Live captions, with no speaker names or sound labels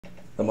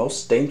The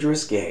Most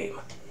Dangerous Game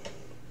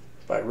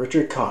by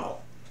Richard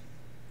Connell.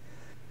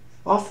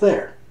 Off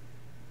there,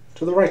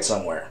 to the right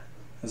somewhere,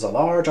 is a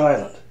large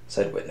island,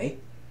 said Whitney.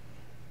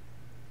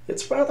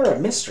 It's rather a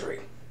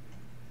mystery.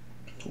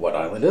 What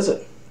island is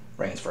it?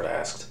 Rainsford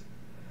asked.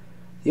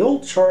 The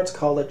old charts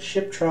call it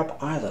Ship Trap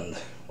Island,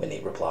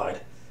 Whitney replied.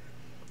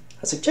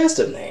 A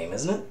suggestive name,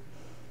 isn't it?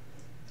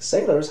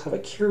 Sailors have a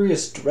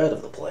curious dread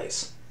of the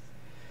place.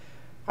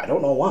 I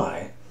don't know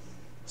why.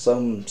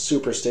 Some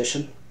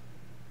superstition.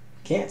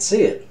 Can't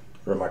see it,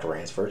 remarked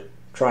Rainsford,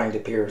 trying to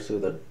peer through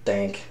the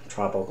dank,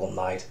 tropical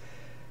night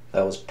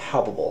that was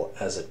palpable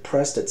as it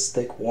pressed its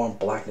thick, warm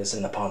blackness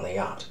in upon the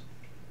yacht.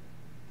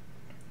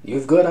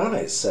 You've good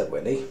eyes, said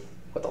Whitney,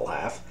 with a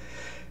laugh,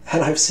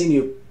 and I've seen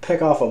you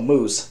pick off a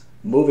moose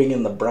moving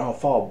in the brown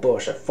fall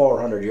bush at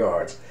 400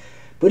 yards,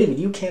 but even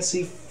you can't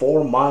see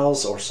 4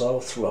 miles or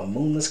so through a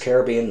moonless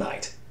Caribbean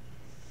night.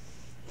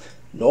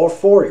 Nor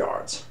 4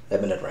 yards,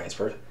 admitted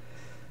Rainsford.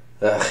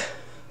 Ugh,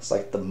 it's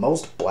like the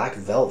most black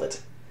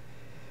velvet.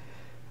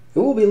 It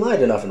will be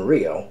light enough in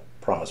Rio,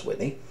 promised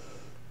Whitney.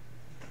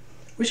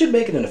 We should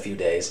make it in a few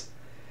days.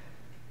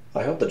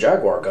 I hope the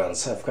Jaguar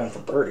guns have come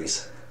from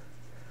birdies.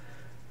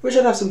 We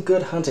should have some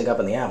good hunting up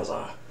in the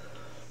Amazon.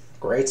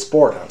 Great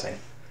sport hunting.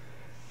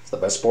 It's the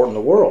best sport in the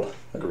world,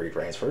 agreed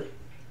Rainsford.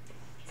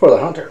 For the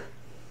hunter,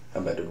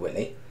 amended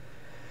Whitney.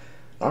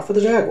 Not for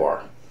the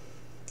Jaguar.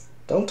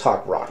 Don't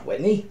talk rot,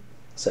 Whitney,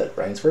 said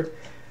Rainsford.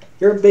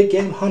 You're a big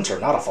game hunter,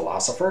 not a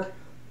philosopher.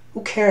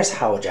 Who cares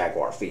how a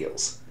jaguar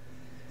feels?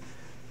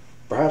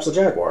 Perhaps the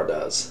jaguar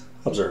does,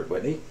 observed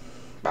Whitney.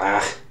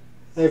 Bah,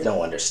 they've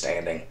no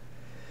understanding.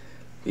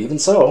 Even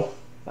so,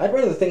 I'd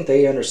rather think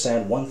they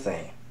understand one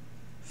thing.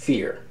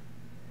 Fear.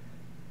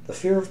 The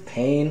fear of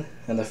pain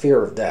and the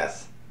fear of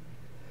death.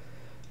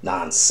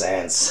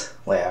 Nonsense,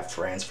 laughed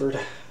Rainsford.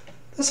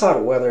 This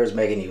hot weather is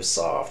making you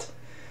soft.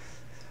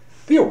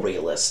 Be a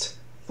realist.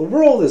 The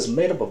world is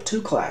made up of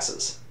 2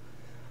 classes.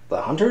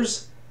 The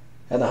hunters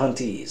and the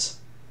huntees.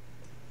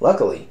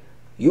 Luckily,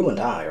 you and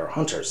I are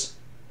hunters.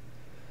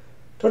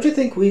 Don't you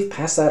think we've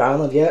passed that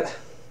island yet?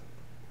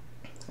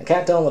 I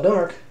can't tell in the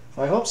dark.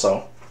 I hope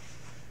so.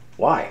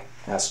 Why?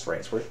 Asked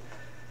Rainsford.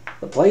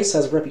 The place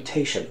has a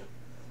reputation.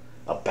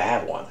 A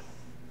bad one.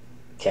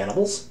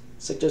 Cannibals?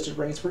 Suggested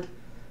Rainsford.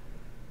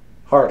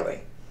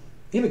 Hardly.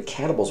 Even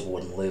cannibals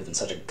wouldn't live in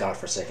such a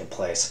godforsaken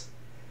place.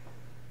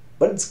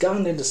 But it's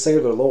gotten into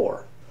sailor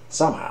lore,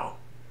 somehow.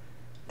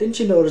 Didn't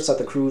you notice that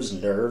the crew's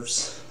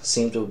nerves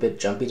seemed to be a bit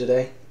jumpy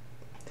today?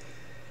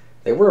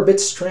 They were a bit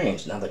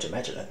strange, now that you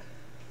mention it.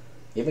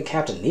 Even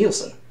Captain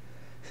Nielsen.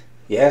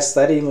 Yes,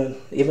 that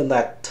even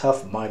that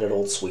tough-minded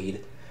old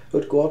Swede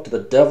who'd go up to the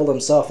devil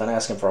himself and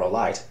ask him for a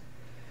light.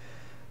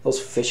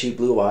 Those fishy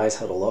blue eyes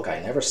had a look I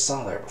never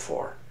saw there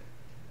before.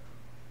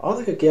 All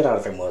I could get out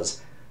of him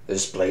was,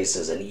 "This place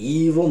is an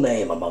evil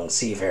name among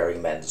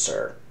seafaring men,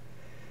 sir."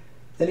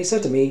 Then he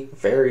said to me,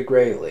 very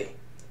gravely,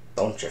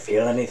 "Don't you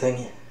feel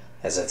anything?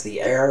 As if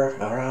the air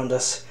around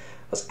us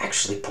was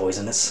actually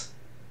poisonous."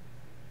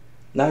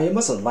 Now you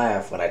mustn't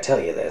laugh when I tell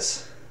you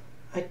this.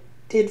 I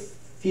did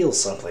feel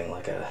something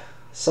like a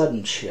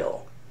sudden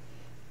chill.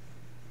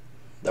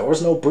 There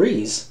was no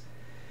breeze.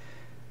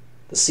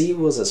 The sea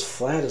was as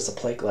flat as the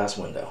plate glass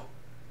window.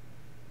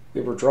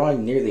 We were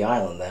drawing near the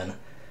island then.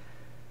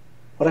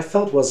 What I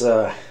felt was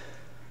a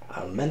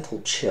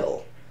mental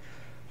chill,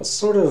 a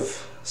sort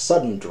of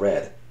sudden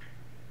dread.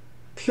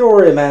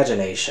 Pure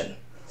imagination,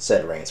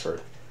 said Rainsford.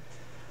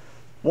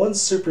 One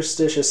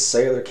superstitious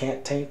sailor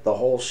can't taint the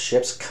whole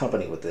ship's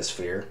company with this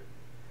fear.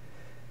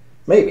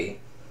 Maybe,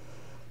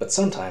 but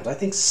sometimes I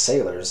think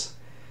sailors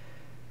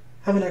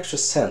have an extra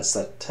sense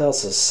that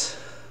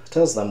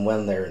tells them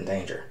when they're in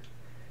danger.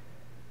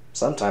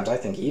 Sometimes I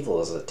think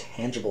evil is a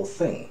tangible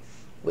thing,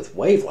 with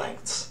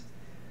wavelengths,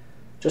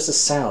 just as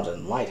sound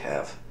and light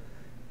have.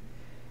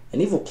 An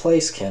evil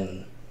place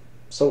can,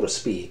 so to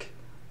speak,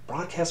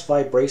 broadcast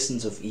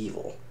vibrations of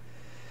evil.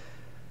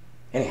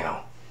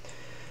 Anyhow,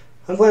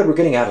 I'm glad we're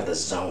getting out of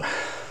this zone.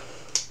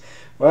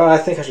 Well, I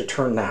think I should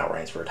turn now,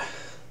 Rainsford.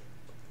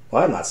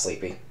 Well, I'm not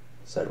sleepy,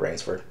 said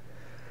Rainsford.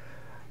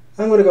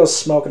 I'm going to go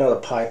smoke another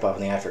pipe off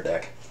on the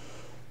afterdeck.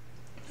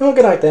 Oh,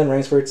 good night then,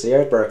 Rainsford. See you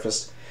at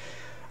breakfast.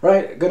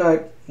 Right, good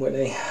night,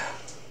 Whitney.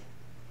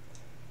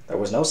 There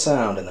was no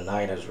sound in the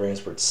night as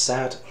Rainsford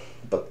sat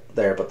but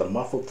the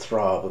muffled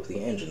throb of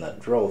the engine that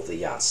drove the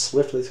yacht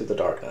swiftly through the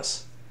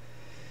darkness,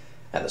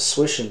 and the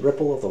swish and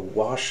ripple of the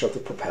wash of the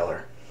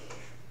propeller.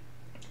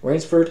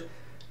 Rainsford,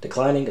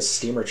 declining a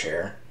steamer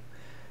chair,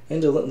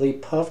 indolently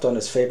puffed on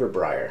his favorite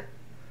briar.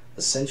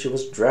 The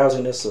sensuous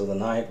drowsiness of the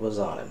night was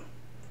on him.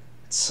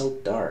 It's so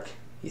dark,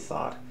 he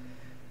thought,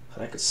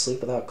 that I could sleep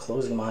without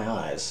closing my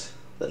eyes.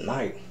 The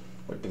night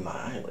would be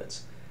my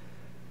eyelids.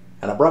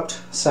 An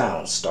abrupt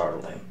sound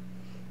startled him.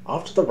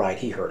 Off to the right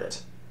he heard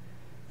it,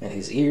 and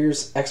his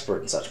ears,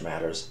 expert in such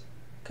matters,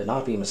 could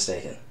not be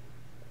mistaken.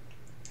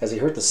 As he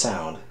heard the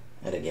sound,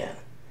 and again,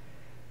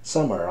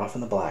 somewhere off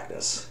in the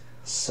blackness,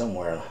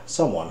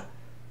 someone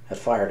had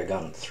fired a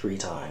gun 3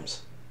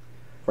 times.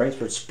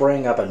 Rainsford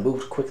sprang up and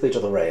moved quickly to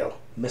the rail,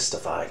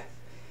 mystified.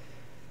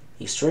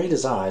 He strained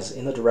his eyes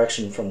in the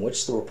direction from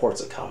which the reports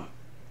had come,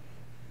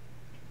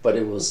 but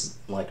it was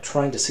like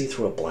trying to see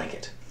through a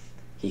blanket.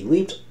 He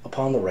leaped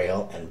upon the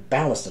rail and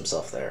balanced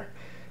himself there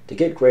to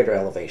get greater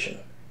elevation.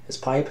 His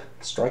pipe,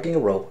 striking a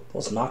rope,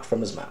 was knocked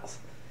from his mouth.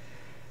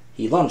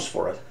 He lunged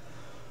for it.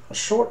 A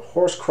short,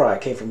 hoarse cry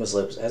came from his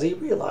lips as he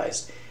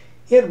realized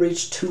he had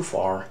reached too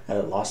far and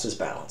had lost his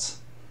balance.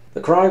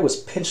 The cry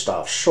was pinched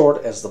off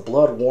short as the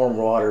blood-warm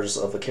waters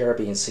of the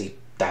Caribbean Sea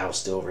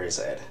doused over his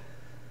head.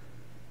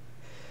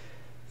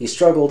 He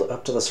struggled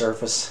up to the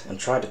surface and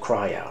tried to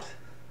cry out,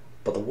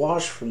 but the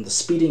wash from the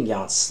speeding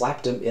yacht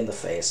slapped him in the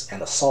face, and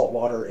the salt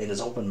water in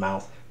his open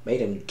mouth made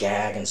him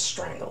gag and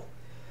strangle.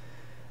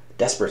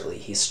 Desperately,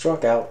 he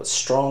struck out with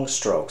strong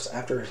strokes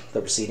after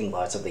the receding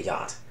lights of the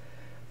yacht,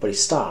 but he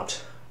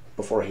stopped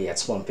before he had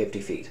swum 50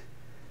 feet.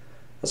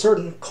 A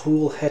certain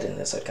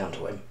cool-headedness had come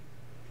to him.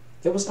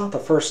 It was not the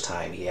first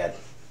time he had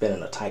been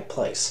in a tight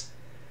place.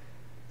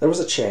 There was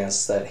a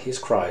chance that his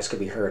cries could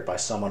be heard by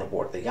someone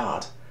aboard the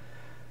yacht,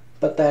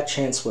 but that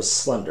chance was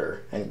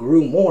slender and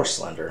grew more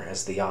slender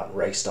as the yacht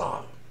raced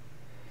on.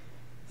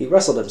 He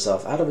wrestled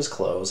himself out of his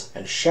clothes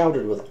and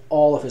shouted with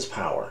all of his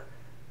power.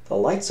 The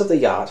lights of the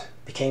yacht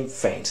became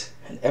faint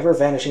and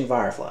ever-vanishing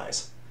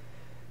fireflies,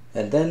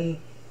 and then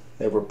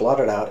they were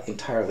blotted out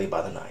entirely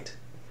by the night.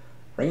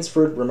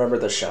 Rainsford remembered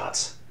the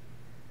shots.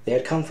 They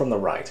had come from the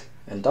right,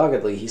 and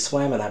doggedly he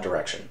swam in that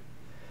direction,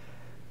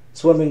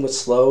 swimming with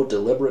slow,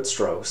 deliberate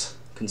strokes,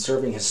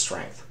 conserving his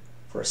strength.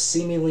 For a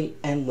seemingly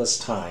endless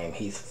time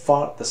he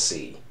fought the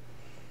sea.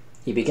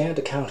 He began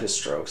to count his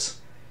strokes.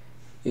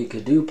 He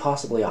could do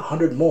possibly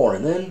 100 more,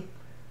 and then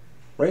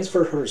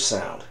Rainsford heard a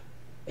sound.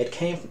 It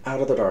came out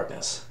of the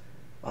darkness,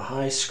 a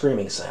high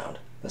screaming sound,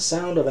 the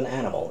sound of an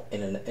animal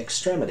in an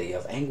extremity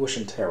of anguish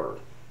and terror.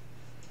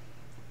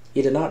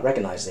 He did not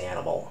recognize the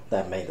animal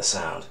that made the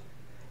sound.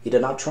 He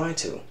did not try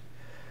to.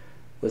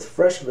 With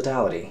fresh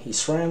vitality, he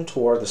swam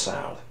toward the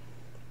sound.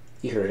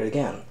 He heard it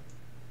again.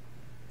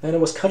 Then it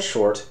was cut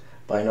short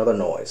by another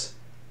noise.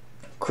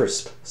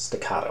 Crisp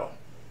staccato.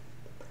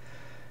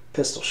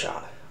 Pistol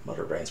shot,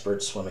 muttered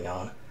Rainsford, swimming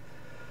on.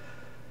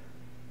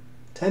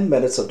 10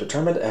 minutes of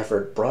determined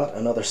effort brought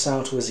another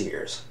sound to his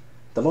ears,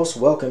 the most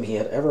welcome he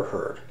had ever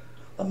heard,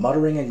 the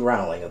muttering and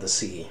growling of the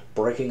sea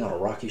breaking on a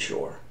rocky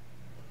shore.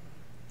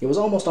 He was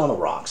almost on the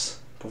rocks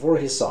before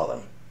he saw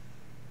them,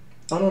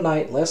 on a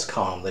night less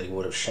calm than he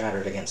would have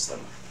shattered against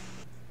them.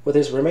 With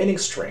his remaining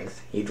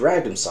strength, he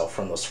dragged himself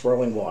from the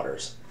swirling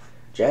waters.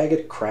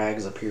 Jagged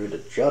crags appeared to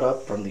jut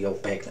up from the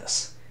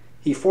opaqueness.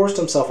 He forced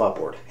himself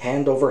upward,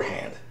 hand over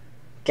hand.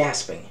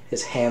 Gasping,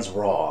 his hands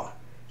raw,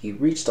 he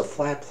reached a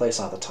flat place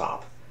on the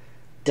top.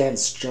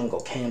 Dense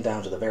jungle came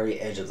down to the very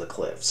edge of the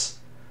cliffs.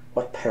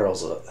 What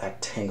perils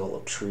that tangle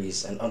of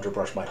trees and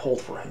underbrush might hold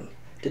for him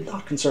did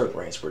not concern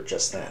Rainsford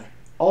just then.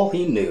 All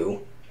he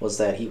knew was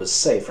that he was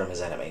safe from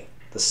his enemy,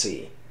 the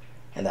sea,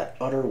 and that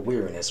utter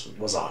weariness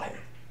was on him.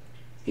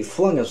 He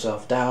flung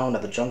himself down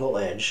at the jungle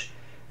edge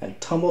and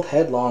tumbled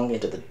headlong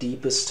into the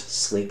deepest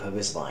sleep of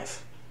his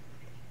life.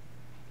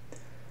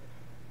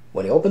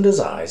 When he opened his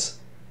eyes,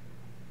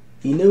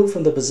 he knew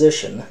from the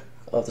position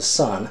of the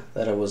sun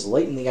that it was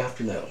late in the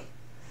afternoon.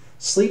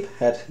 Sleep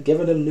had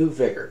given him new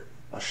vigor,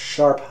 a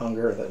sharp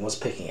hunger that was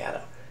picking at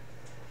him.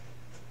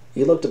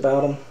 He looked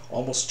about him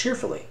almost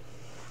cheerfully.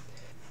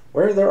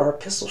 Where there are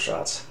pistol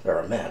shots, there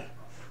are men.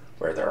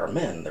 Where there are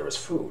men, there is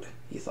food,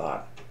 he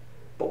thought.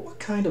 But what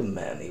kind of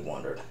men, he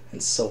wondered, in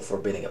so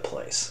forbidding a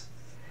place?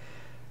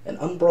 An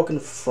unbroken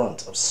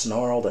front of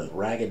snarled and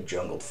ragged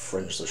jungle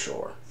fringed the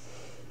shore.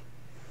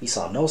 He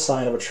saw no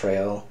sign of a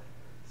trail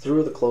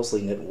through the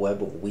closely knit web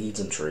of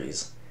weeds and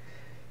trees.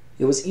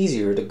 It was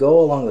easier to go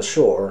along the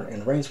shore,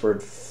 and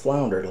Rainsford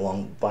floundered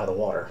along by the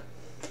water.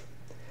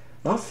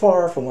 Not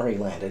far from where he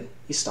landed,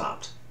 he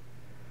stopped.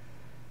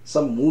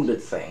 Some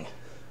wounded thing,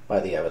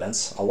 by the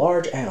evidence, a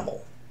large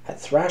animal, had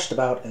thrashed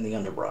about in the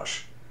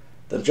underbrush.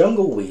 The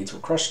jungle weeds were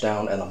crushed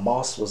down and the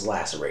moss was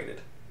lacerated.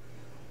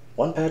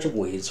 One patch of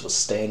weeds was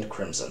stained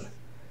crimson.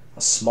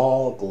 A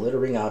small,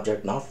 glittering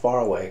object not far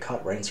away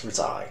caught Rainsford's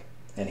eye,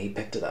 and he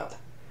picked it up.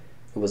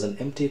 It was an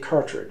empty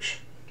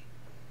cartridge.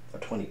 A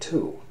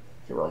 .22,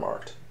 he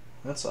remarked.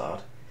 That's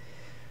odd.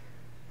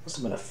 Must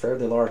have been a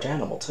fairly large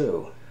animal,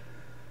 too.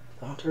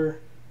 The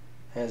hunter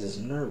has his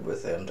nerve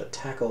with him to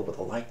tackle with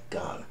a light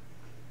gun.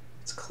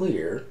 It's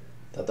clear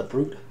that the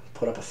brute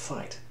put up a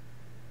fight.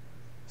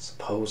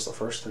 Suppose the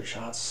first 3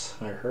 shots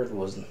I heard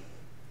was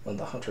when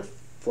the hunter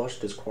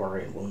flushed his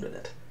quarry and wounded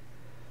it.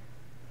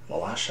 The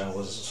last shot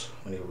was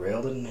when he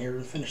railed it and here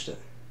and finished it.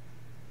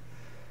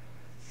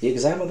 He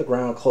examined the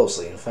ground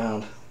closely and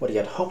found what he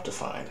had hoped to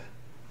find,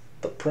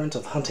 the print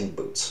of hunting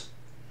boots.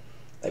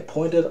 They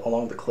pointed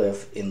along the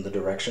cliff in the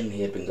direction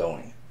he had been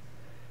going.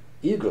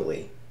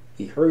 Eagerly,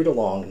 he hurried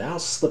along, now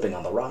slipping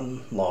on the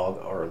rotten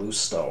log or loose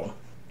stone.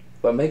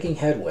 But making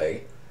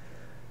headway,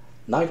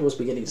 night was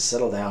beginning to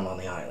settle down on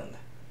the island.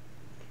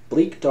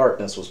 Bleak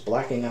darkness was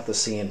blacking out the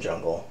sea and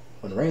jungle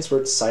when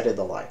Rainsford sighted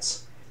the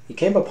lights. He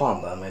came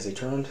upon them as he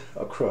turned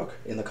a crook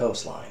in the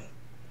coastline.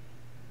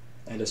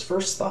 and his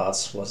first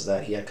thoughts was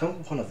that he had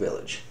come upon a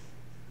village,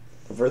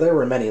 for there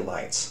were many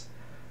lights.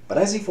 But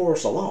as he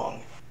forged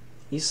along,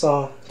 he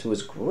saw, to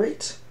his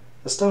great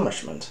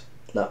astonishment,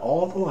 that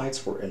all the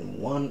lights were in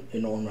one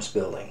enormous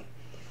building,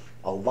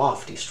 a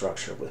lofty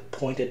structure with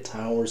pointed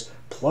towers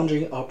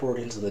plunging upward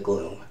into the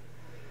gloom.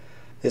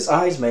 His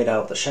eyes made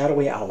out the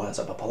shadowy outlines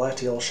of a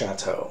palatial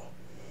chateau.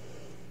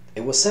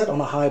 It was set on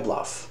a high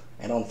bluff,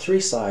 and on 3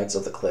 sides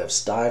of the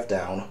cliffs dived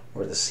down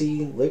where the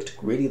sea licked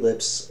greedy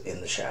lips in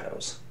the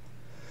shadows.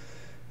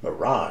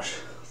 Mirage,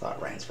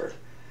 thought Rainsford.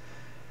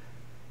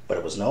 But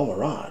it was no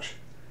mirage,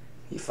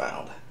 he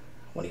found,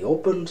 when he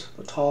opened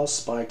the tall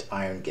spiked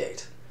iron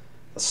gate.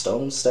 The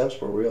stone steps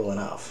were real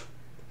enough.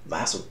 The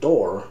massive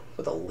door,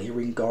 with a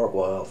leering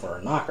gargoyle for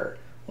a knocker,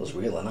 was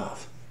real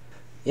enough.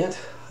 Yet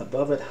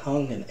above it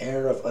hung an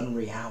air of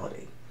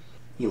unreality.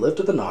 He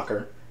lifted the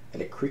knocker,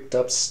 and it creaked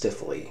up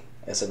stiffly,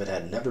 as if it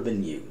had never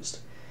been used.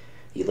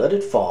 He let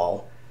it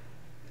fall,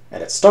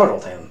 and it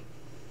startled him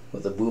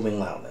with a booming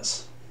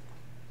loudness.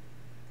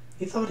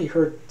 He thought he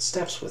heard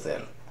steps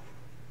within.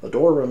 The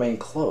door remained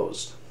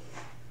closed.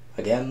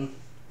 Again,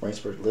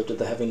 Rainsford lifted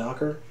the heavy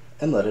knocker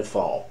and let it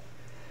fall.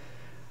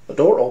 The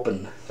door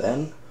opened,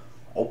 then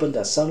opened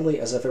as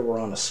suddenly as if it were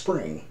on a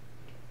spring,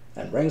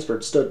 and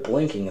Rainsford stood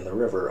blinking in the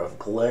river of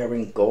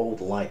glaring gold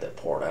light that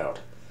poured out.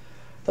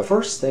 The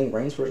first thing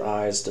Rainsford's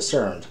eyes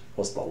discerned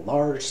was the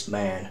largest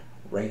man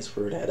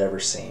Rainsford had ever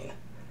seen,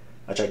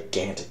 a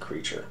gigantic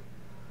creature,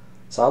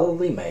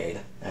 solidly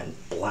made and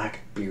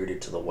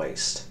black-bearded to the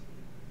waist.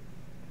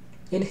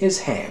 In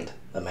his hand,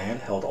 the man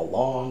held a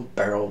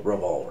long-barreled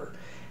revolver,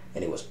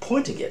 and he was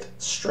pointing it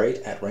straight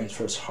at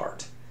Rainsford's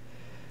heart.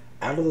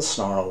 Out of the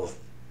snarl of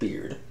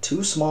beard,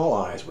 2 small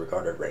eyes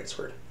regarded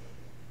Rainsford.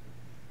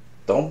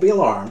 "Don't be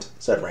alarmed,"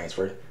 said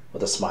Rainsford,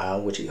 with a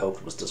smile which he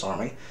hoped was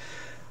disarming.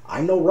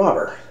 "I'm no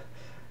robber.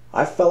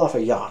 I fell off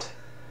a yacht.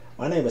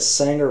 My name is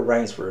Sanger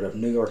Rainsford of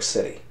New York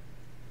City."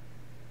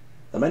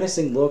 The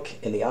menacing look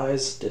in the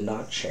eyes did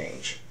not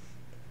change.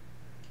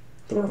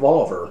 The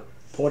revolver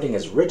pointing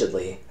as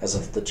rigidly as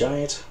if the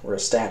giant were a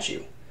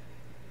statue.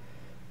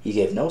 He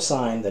gave no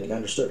sign that he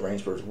understood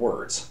Rainsford's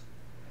words,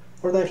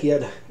 or that he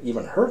had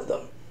even heard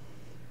them.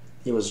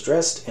 He was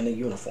dressed in a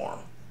uniform,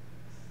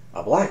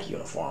 a black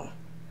uniform,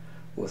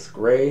 with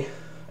gray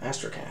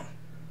astrakhan.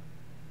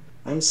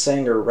 "I'm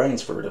Sanger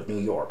Rainsford of New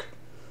York,"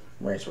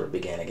 Rainsford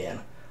began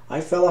again. "I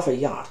fell off a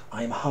yacht.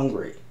 I am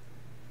hungry."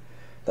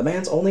 The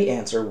man's only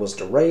answer was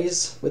to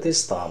raise with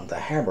his thumb the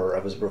hammer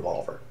of his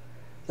revolver.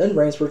 Then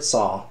Rainsford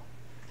saw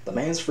the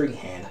man's free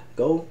hand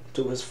go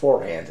to his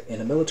forehand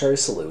in a military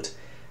salute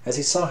as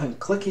he saw him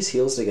click his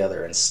heels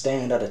together and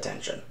stand at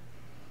attention.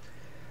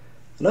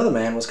 Another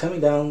man was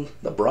coming down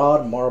the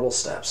broad marble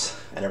steps,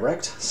 an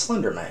erect,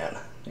 slender man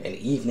in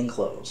evening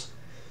clothes.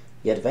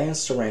 He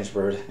advanced to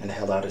Rainsford and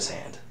held out his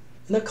hand.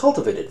 In a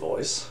cultivated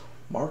voice,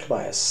 marked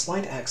by a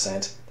slight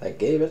accent that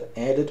gave it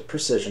added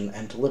precision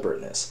and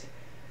deliberateness,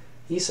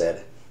 he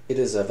said, "It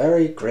is a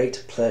very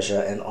great pleasure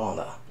and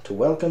honor to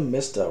welcome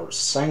Mr.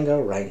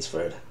 Sanger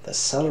Rainsford, the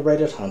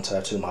celebrated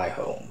hunter, to my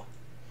home."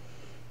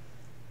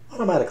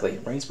 Automatically,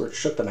 Rainsford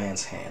shook the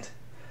man's hand.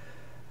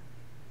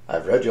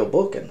 "I've read your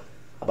book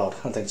about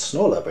hunting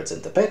snow leopards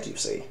in Tibet, you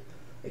see,"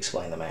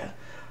 explained the man.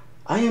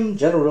 "I am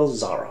General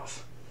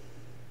Zaroff."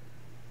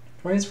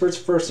 Rainsford's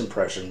first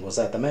impression was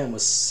that the man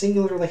was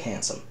singularly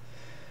handsome.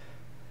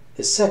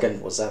 His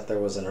second was that there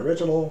was an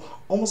original,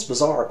 almost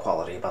bizarre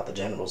quality about the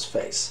general's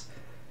face.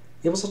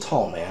 He was a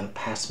tall man,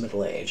 past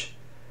middle age,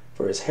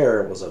 for his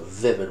hair was a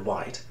vivid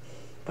white,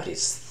 but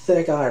his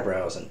thick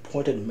eyebrows and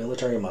pointed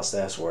military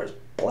mustache were as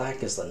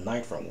black as the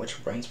night from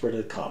which Rainsford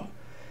had come.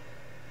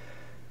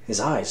 His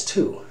eyes,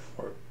 too,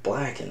 were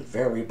black and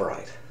very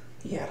bright.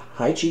 He had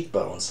high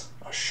cheekbones,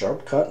 a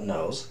sharp-cut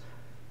nose,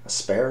 a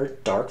spare,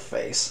 dark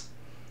face,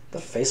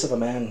 the face of a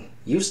man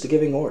used to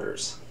giving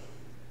orders,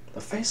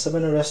 the face of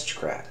an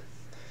aristocrat.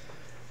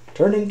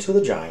 Turning to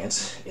the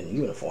giant in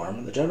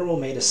uniform, the general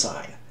made a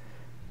sign.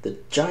 The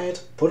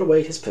giant put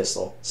away his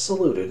pistol,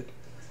 saluted,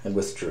 and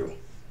withdrew.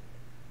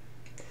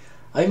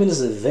 "Ivan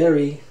is a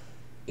very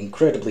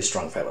incredibly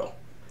strong fellow,"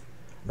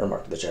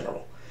 remarked the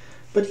general,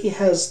 "but he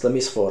has the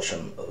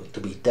misfortune to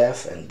be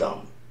deaf and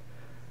dumb.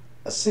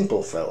 A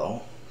simple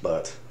fellow,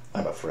 but,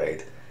 I'm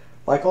afraid,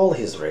 like all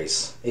his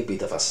race, a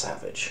bit of a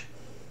savage."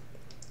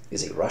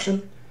 "Is he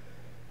Russian?"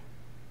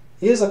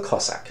 "He is a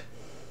Cossack,"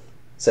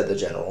 said the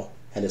general,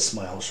 and his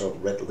smile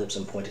showed red lips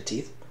and pointed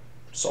teeth.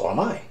 "So am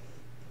I."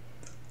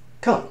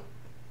 "Come,"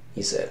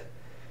 he said,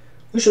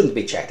 "we shouldn't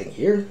be chatting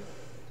here.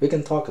 We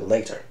can talk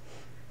later.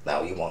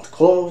 Now you want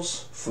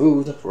clothes,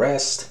 food,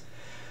 rest.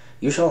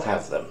 You shall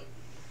have them.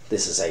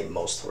 This is a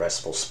most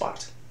restful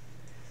spot."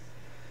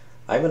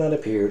 Ivan had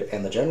appeared,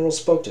 and the general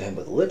spoke to him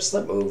with lips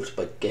that moved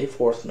but gave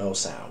forth no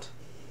sound.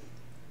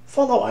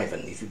 "Follow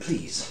Ivan, if you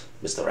please,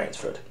 Mr.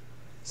 Rainsford,"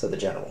 said the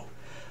general.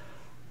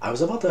 "I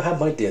was about to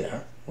have my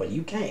dinner when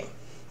you came.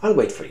 I'll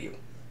wait for you.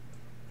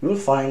 You will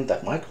find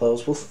that my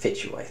clothes will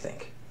fit you, I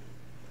think."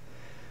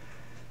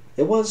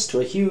 It was to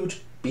a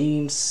huge,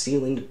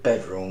 beam-ceilinged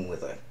bedroom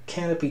with a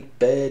canopied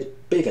bed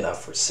big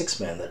enough for 6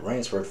 men that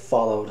Rainsford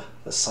followed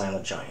the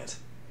silent giant.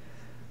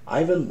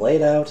 Ivan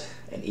laid out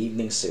an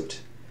evening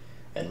suit,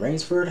 and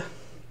Rainsford,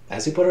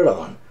 as he put it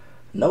on,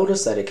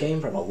 noticed that it came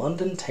from a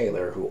London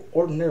tailor who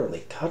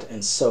ordinarily cut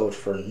and sewed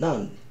for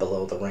none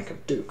below the rank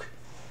of duke.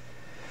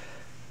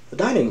 The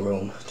dining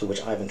room to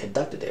which Ivan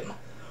conducted him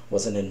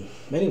was in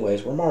many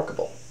ways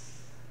remarkable.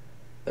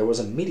 There was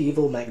a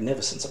medieval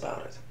magnificence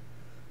about it.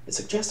 It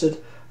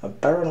suggested a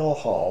baronal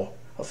hall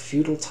of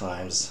feudal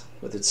times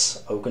with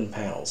its oaken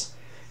panels,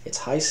 its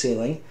high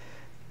ceiling,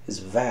 its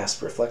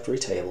vast refectory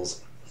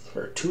tables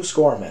where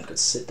 20 men could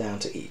sit down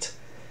to eat.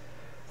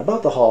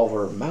 About the hall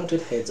were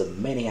mounted heads of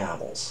many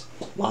animals: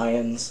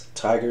 lions,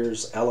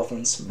 tigers,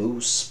 elephants,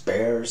 moose,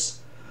 bears,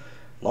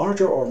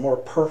 larger or more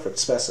perfect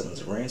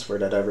specimens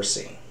Rainsford had ever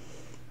seen.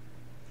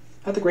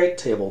 At the great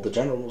table, the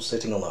general was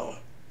sitting alone.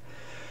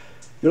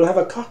 "You'll have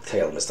a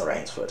cocktail, Mr.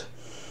 Rainsford,"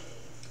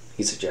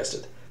 he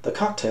suggested. The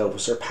cocktail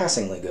was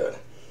surpassingly good,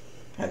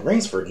 and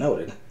Rainsford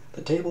noted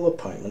the table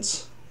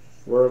appointments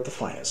were of the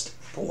finest: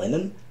 the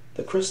linen,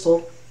 the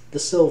crystal, the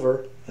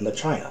silver, and the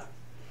china.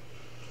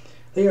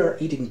 "They are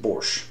eating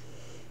borscht,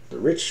 the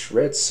rich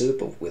red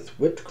soup with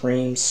whipped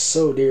cream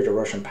so dear to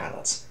Russian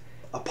palates."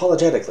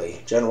 Apologetically,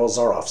 General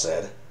Zaroff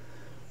said,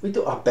 "We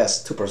do our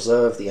best to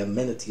preserve the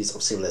amenities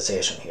of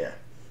civilization here.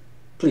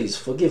 Please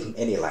forgive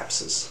any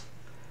lapses.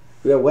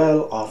 We are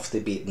well off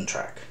the beaten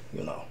track,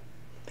 you know."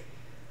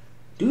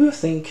 "Do you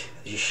think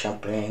the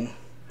champagne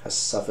has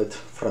suffered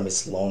from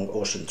its long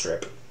ocean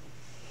trip?"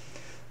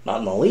 "Not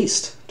in the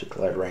least,"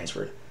 declared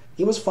Rainsford.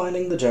 He was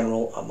finding the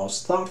general a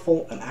most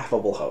thoughtful and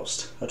affable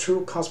host, a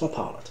true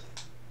cosmopolite.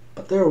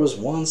 But there was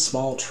one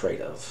small trait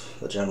of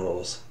the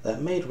general's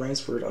that made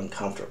Rainsford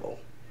uncomfortable.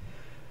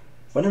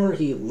 Whenever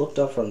he looked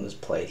up from his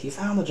plate, he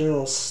found the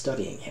general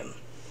studying him,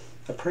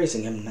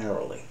 appraising him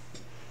narrowly.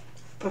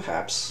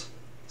 "Perhaps,"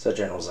 said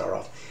General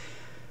Zaroff,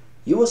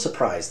 "you were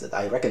surprised that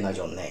I recognize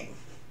your name.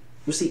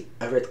 You see,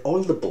 I read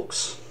all the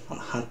books on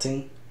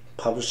hunting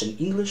published in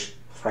English,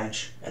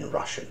 French, and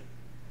Russian.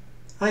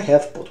 I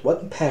have but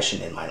one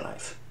passion in my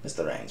life,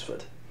 Mr.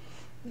 Rainsford,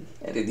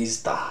 and it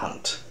is the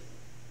hunt."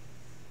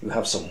 "You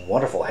have some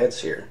wonderful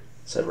heads here,"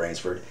 said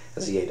Rainsford,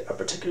 as he ate a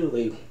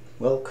particularly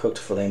well-cooked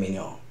filet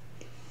mignon.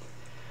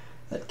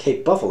 "That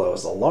Cape buffalo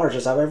is the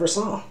largest I've ever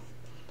saw."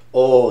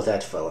 "Oh,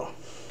 that fellow.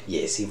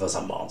 Yes, he was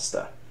a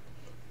monster."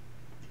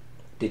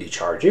 "Did he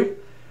charge you?"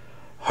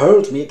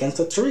 "Hurled me against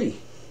a tree,"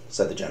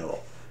 said the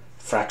general.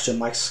 "Fractured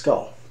my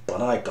skull, but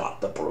I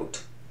got the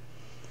brute."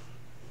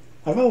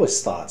 "I've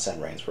always thought,"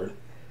 said Rainsford,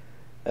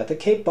 "that the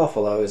Cape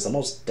buffalo is the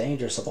most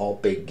dangerous of all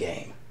big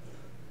game."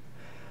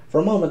 For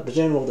a moment the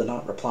general did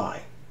not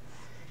reply.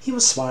 He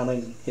was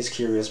smiling his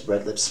curious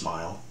red-lipped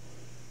smile.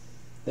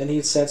 Then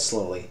he said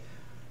slowly,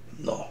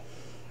 "No,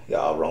 you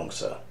are wrong,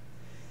 sir.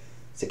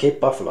 The Cape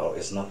buffalo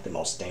is not the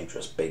most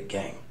dangerous big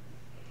game."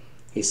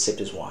 He sipped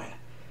his wine.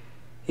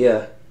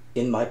 "Here,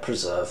 in my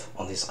preserve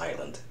on this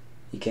island,"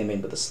 he came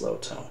in with a slow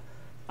tone,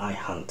 "I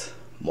hunt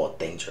more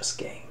dangerous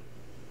game."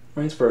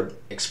 Rainsford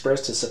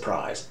expressed his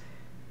surprise.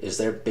 "Is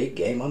there big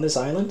game on this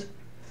island?"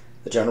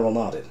 The general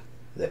nodded.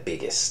 "The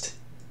biggest."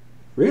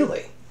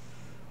 "Really?"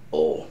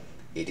 "Oh,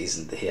 it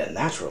isn't here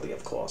naturally,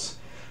 of course.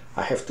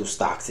 I have to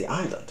stock the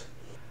island."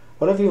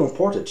 "What have you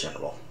imported,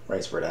 General?"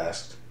 Rainsford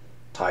asked.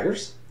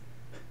 "Tigers?"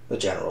 The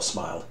general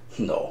smiled.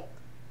 "No,"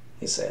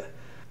 he said.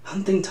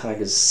 "Hunting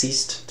tigers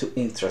ceased to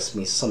interest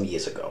me some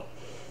years ago.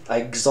 I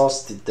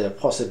exhausted their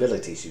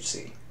possibilities, you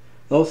see.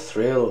 No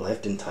thrill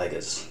left in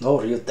tigers, no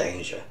real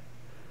danger.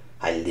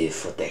 I live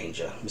for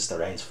danger, Mr.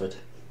 Rainsford."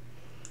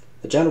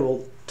 The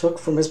general took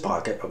from his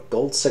pocket a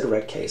gold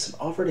cigarette case and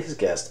offered his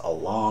guest a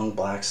long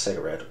black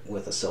cigarette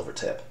with a silver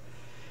tip.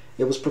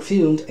 It was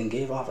perfumed and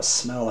gave off a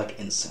smell like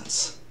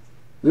incense.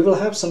 "We will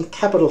have some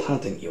capital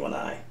hunting, you and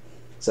I,"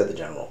 said the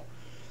general.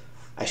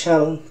 "I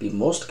shall be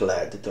most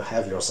glad to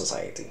have your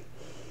society."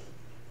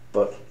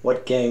 "But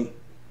what game—"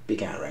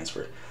 began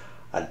Rainsford.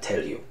 "I'll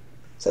tell you,"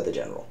 said the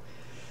general.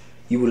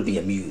 "You will be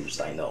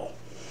amused, I know.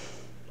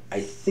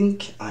 I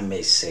think I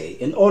may say,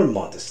 in all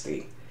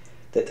modesty,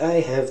 that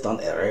I have done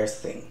a rare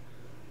thing.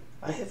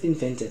 I have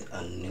invented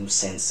a new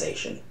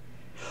sensation.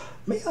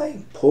 May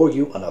I pour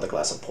you another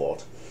glass of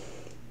port?"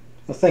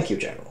 "Well, thank you,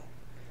 General."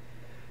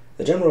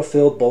 The general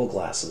filled both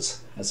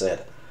glasses and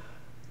said,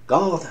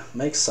 "God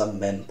makes some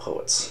men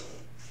poets.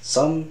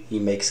 Some he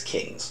makes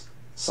kings,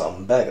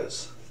 some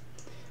beggars.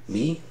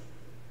 Me,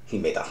 he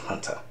made a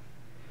hunter.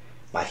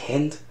 My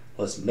hand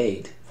was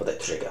made for the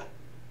trigger.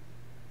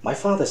 My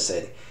father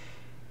said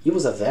he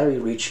was a very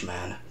rich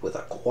man with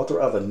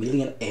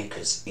 250,000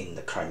 acres in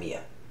the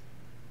Crimea.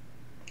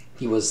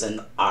 He was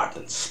an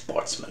ardent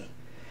sportsman.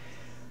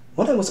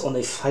 When I was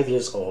only 5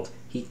 years old,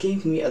 he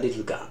gave me a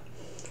little gun,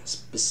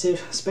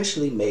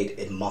 specially made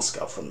in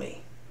Moscow for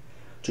me,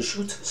 to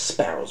shoot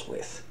sparrows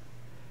with.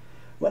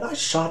 When I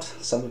shot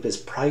some of his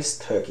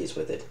prized turkeys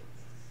with it,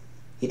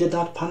 he did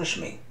not punish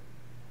me.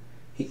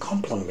 He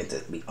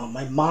complimented me on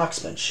my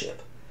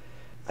marksmanship.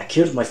 I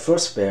killed my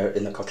first bear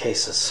in the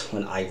Caucasus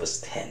when I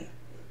was 10.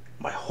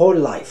 My whole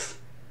life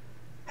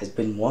has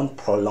been one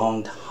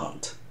prolonged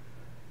hunt.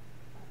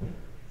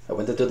 I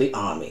went into the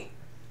army.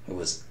 It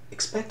was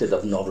expected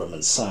of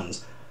noblemen's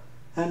sons,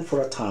 and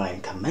for a time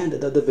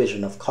commanded a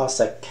division of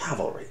Cossack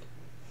cavalry.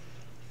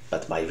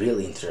 But my real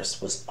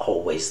interest was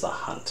always the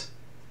hunt.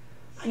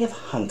 I have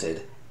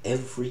hunted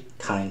every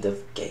kind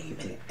of game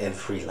in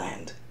every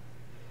land.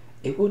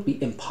 It would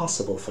be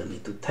impossible for me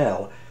to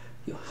tell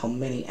you how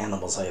many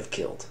animals I have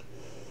killed.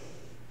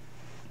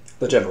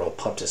 The general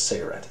puffed his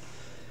cigarette.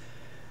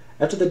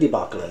 After the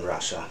debacle in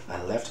Russia,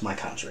 I left my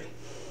country,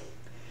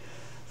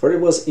 for it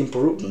was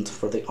imprudent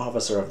for the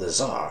officer of the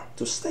Tsar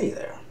to stay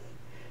there.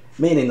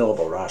 Many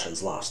noble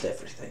Russians lost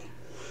everything.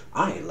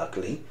 I,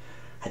 luckily,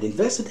 had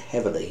invested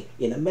heavily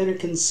in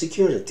American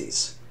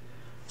securities,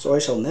 so I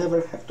shall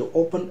never have to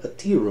open a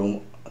tea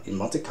room in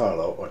Monte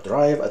Carlo or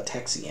drive a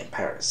taxi in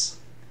Paris.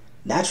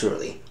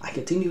 Naturally, I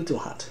continued to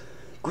hunt.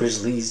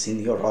 Grizzlies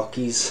in the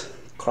Rockies,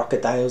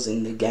 crocodiles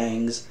in the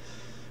gangs,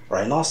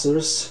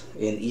 rhinoceros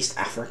in East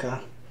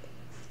Africa.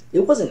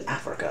 It was in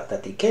Africa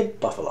that the Cape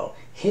buffalo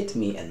hit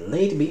me and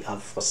laid me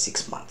up for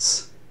 6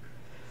 months.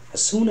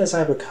 As soon as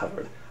I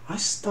recovered, I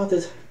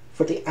started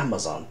for the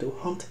Amazon to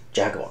hunt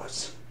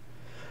jaguars.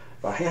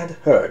 I had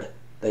heard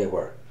they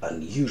were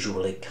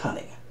unusually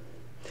cunning.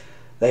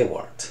 They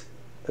weren't,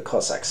 the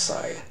Cossacks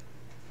sighed.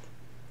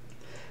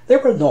 They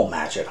were no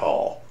match at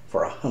all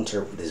for a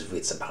hunter with his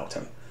wits about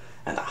him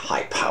and a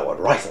high-powered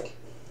rifle.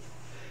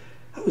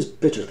 I was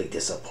bitterly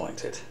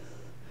disappointed.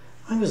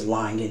 I was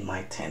lying in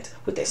my tent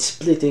with a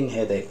splitting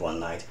headache one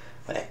night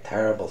when a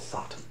terrible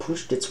thought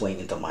pushed its way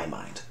into my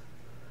mind.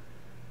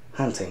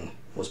 Hunting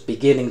was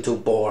beginning to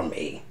bore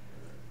me.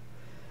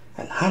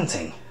 And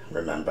hunting,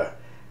 remember,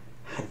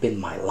 had been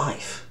my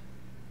life.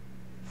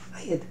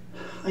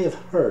 I have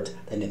heard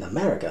that in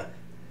America,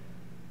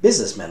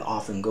 businessmen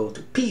often go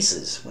to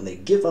pieces when they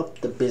give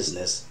up the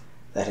business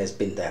that has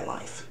been their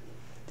life.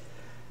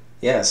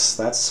 Yes,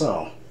 that's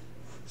so,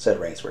 said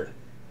Rainsford.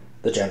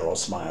 The general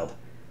smiled.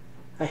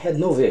 I had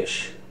no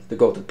wish to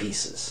go to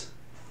pieces,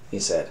 he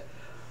said.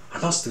 I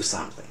must do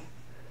something.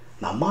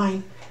 Now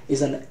mine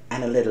is an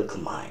analytical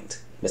mind,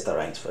 Mr.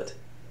 Rainsford.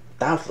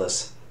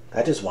 Doubtless,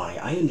 that is why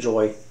I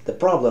enjoy the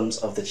problems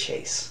of the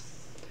chase.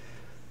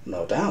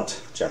 No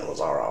doubt, General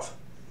Zaroff.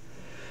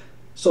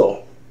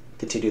 So,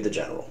 continued the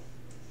general,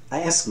 I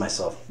asked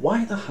myself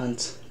why the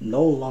hunt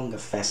no longer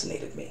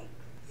fascinated me.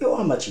 You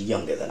are much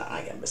younger than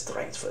I am, Mr.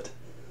 Rainsford,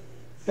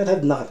 and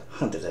have not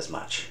hunted as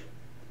much,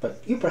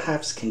 but you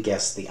perhaps can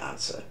guess the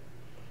answer.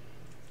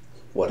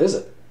 What is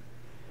it?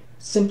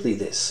 Simply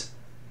this.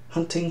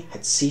 Hunting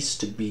had ceased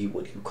to be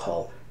what you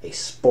call a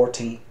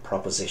sporting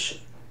proposition.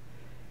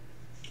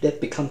 It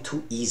had become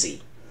too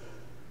easy.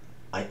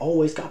 I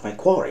always got my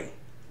quarry.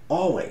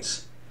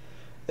 Always.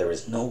 There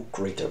is no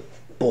greater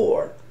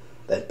bore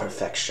than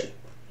perfection.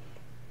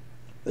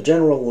 The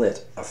general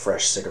lit a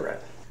fresh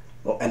cigarette.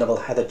 No animal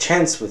had a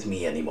chance with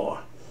me anymore.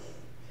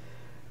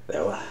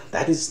 Well,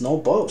 that is no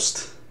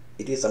boast.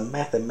 It is a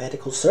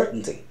mathematical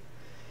certainty.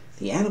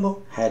 The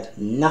animal had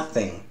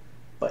nothing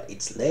but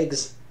its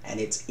legs and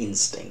its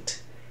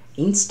instinct.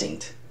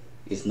 Instinct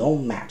is no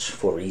match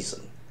for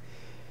reason.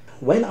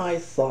 When I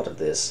thought of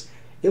this,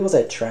 it was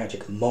a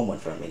tragic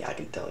moment for me, I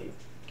can tell you.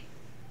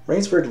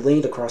 Rainsford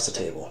leaned across the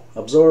table,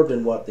 absorbed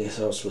in what the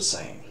host was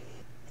saying.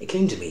 It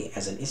came to me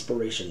as an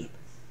inspiration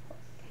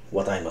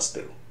what I must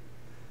do.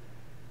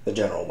 The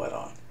general went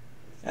on.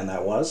 And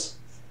that was?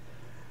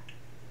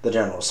 The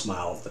general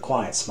smiled, the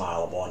quiet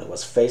smile of one who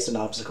has faced an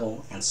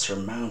obstacle and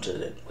surmounted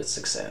it with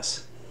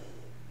success.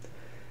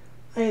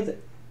 I had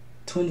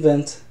to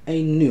invent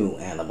a new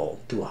animal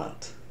to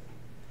hunt,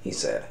 he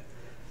said.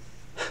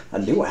 A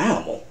new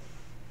animal?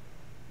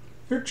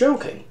 You're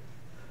joking.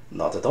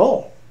 Not at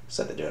all,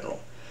 said the general.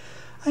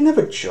 I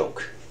never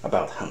joke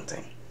about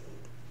hunting.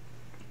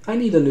 I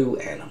need a new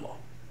animal.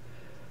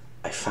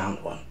 I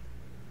found one.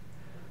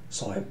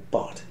 So I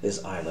bought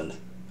this island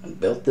and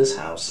built this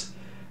house,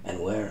 and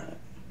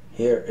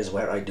here is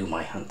where I do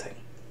my hunting.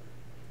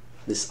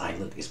 This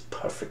island is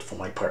perfect for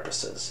my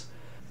purposes.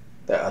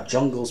 There are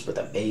jungles with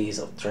a maze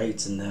of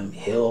traits in them,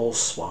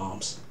 hills,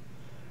 swamps.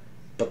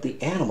 But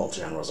the animal,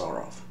 General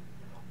Zaroff.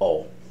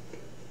 Oh,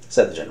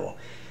 said the general,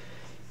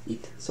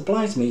 it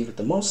supplies me with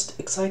the most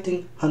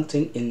exciting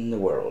hunting in the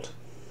world.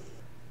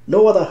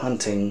 No other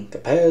hunting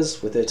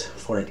compares with it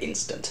for an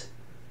instant.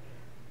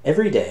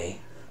 Every day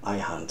I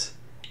hunt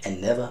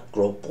and never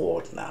grow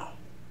bored now,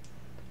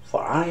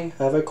 for I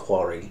have a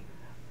quarry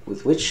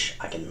with which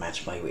I can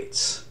match my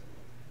wits.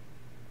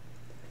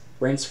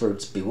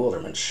 Rainsford's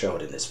bewilderment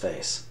showed in his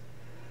face.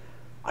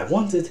 I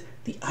wanted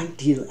the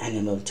ideal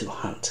animal to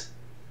hunt,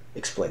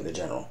 explained the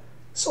general.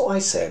 So I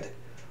said,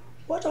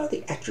 what are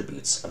the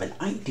attributes of an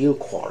ideal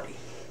quarry?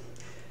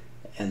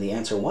 And the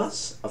answer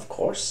was, of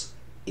course,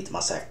 it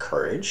must have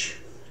courage,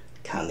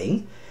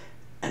 cunning,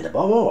 and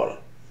above all,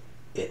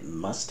 it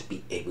must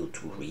be able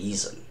to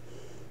reason.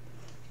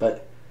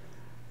 But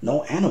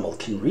no animal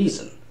can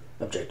reason,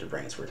 objected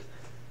Rainsford.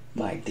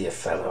 My dear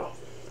fellow,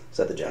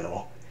 said the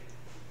general,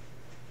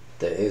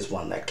 there is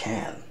one that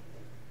can.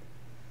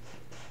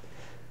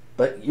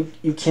 But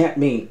you can't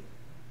mean,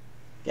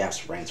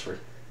 gasped Rainsford.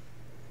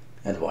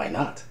 And why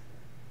not?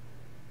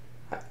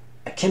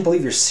 I can't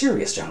believe you're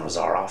serious, General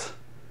Zaroff.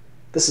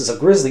 This is a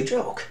grisly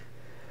joke.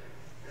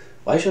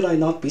 Why should I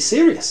not be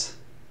serious?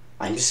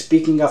 I'm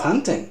speaking of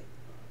hunting.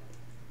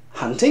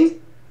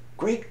 Hunting?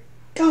 Great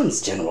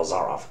guns, General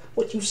Zaroff.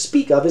 What you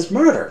speak of is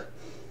murder.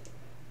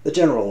 The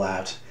general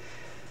laughed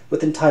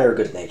with entire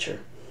good nature.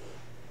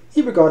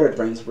 He regarded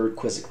Rainsford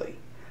quizzically.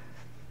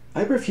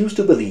 I refuse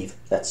to believe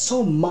that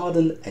so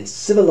modern and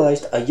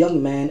civilized a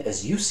young man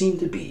as you seem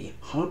to be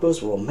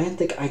harbors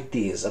romantic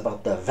ideas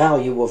about the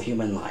value of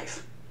human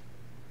life.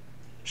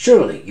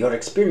 Surely your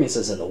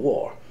experiences in the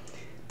war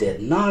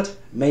did not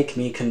make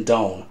me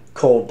condone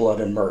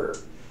cold-blooded murder,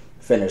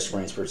 finished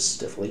Rainsford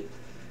stiffly.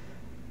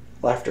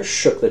 Laughter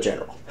shook the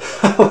general.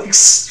 How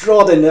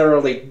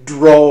extraordinarily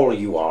droll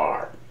you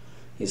are,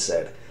 he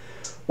said.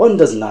 One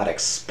does not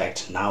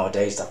expect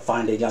nowadays to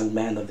find a young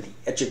man of the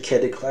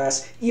educated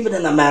class, even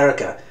in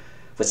America,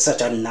 with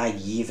such a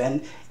naive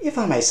and, if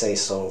I may say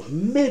so,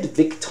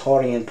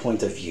 mid-Victorian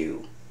point of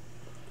view.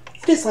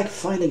 It is like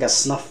finding a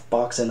snuff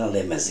box in a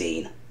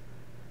limousine.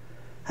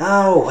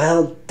 Oh,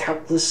 well,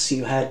 doubtless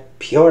you had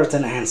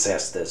Puritan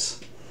ancestors.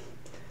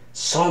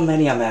 So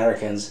many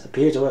Americans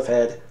appear to have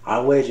had.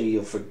 I'll wager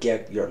you'll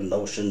forget your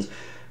notions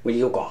when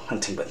you go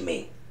hunting with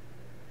me.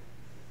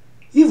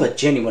 You've a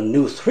genuine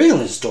new thrill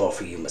in store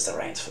for you, Mr.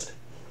 Rainsford.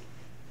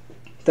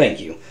 Thank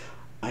you.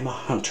 I'm a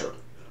hunter,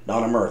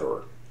 not a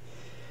murderer.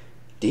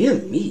 Dear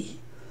me,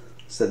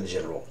 said the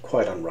general,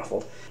 quite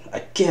unruffled.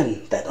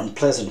 Again, that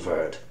unpleasant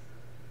word.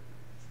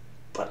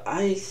 But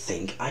I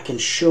think I can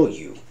show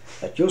you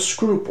that your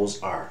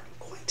scruples are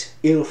quite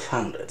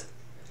ill-founded.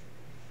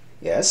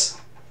 Yes?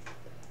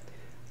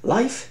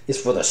 Life is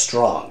for the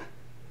strong,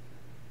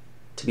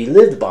 to be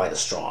lived by the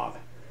strong,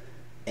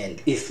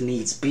 and if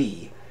needs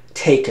be,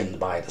 taken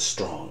by the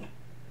strong.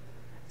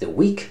 The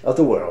weak of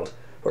the world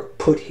were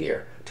put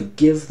here to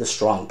give the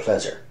strong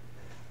pleasure.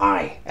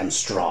 I am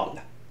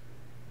strong.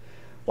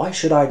 Why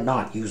should I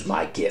not use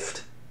my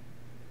gift?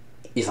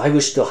 If I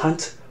wish to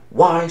hunt,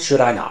 why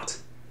should I not?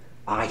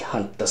 I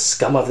hunt the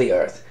scum of the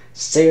earth,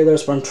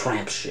 sailors from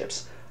tramp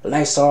ships,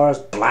 Lysars,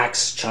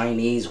 blacks,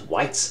 Chinese,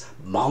 whites,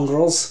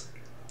 mongrels.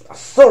 A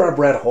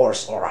thoroughbred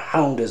horse or a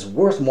hound is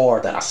worth more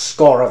than a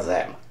score of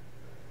them.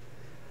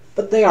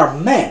 But they are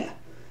men,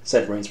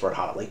 said Rainsford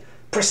hotly.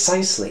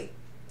 Precisely,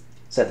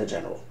 said the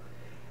general.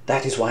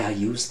 That is why I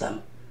use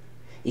them.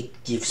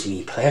 It gives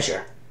me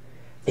pleasure.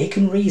 They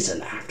can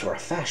reason after a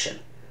fashion,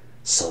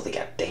 so they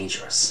get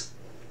dangerous.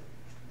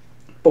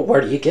 But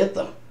where do you get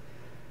them?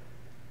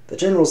 The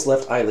general's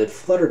left eyelid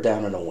fluttered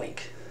down in a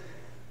wink.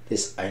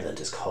 This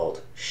island is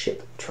called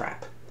Ship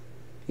Trap,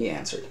 he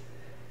answered.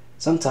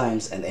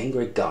 Sometimes an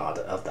angry god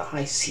of the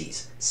high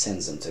seas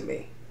sends them to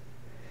me.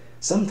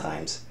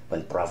 Sometimes,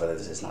 when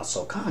Providence is not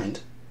so kind,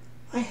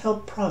 I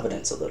help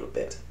Providence a little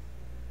bit.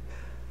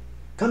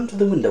 Come to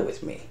the window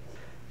with me.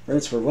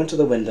 Rainsford went to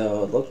the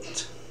window and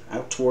looked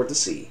out toward the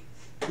sea.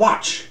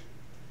 Watch!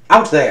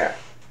 Out there!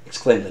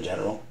 Exclaimed the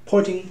general,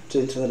 pointing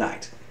into the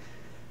night.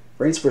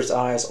 Rainsford's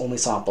eyes only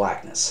saw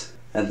blackness,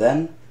 and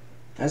then,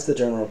 as the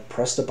general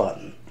pressed a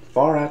button,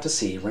 far out to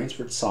sea,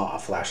 Rainsford saw a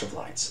flash of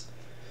lights.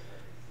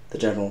 The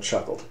general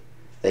chuckled.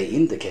 They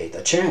indicate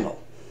a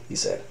channel, he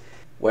said.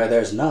 Where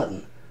there's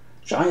none,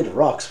 giant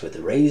rocks with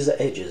raised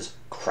edges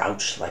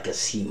crouch like a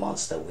sea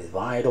monster with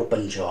wide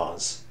open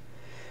jaws.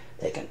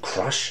 They can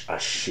crush a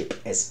ship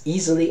as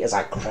easily as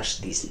I crush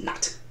this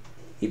nut.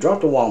 He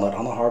dropped a walnut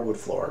on the hardwood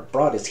floor and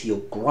brought his heel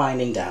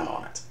grinding down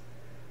on it.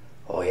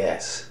 Oh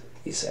yes,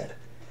 he said,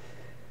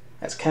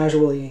 as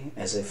casually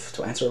as if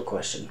to answer a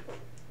question.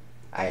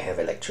 I have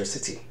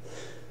electricity.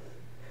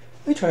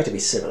 We try to be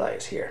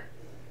civilized here.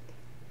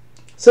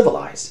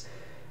 Civilized?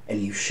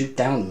 And you shoot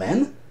down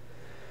men?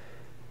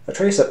 A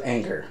trace of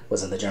anger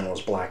was in the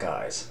general's black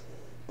eyes,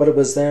 but it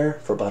was there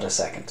for but a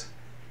second,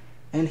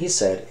 and he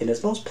said in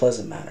his most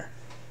pleasant manner,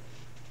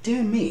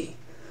 Dear me,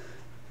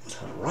 what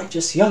a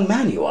righteous young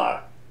man you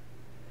are!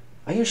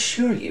 I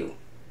assure you,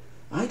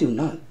 I do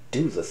not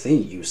do the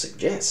thing you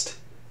suggest.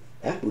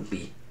 That would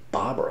be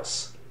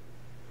barbarous.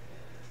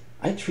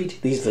 I treat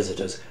these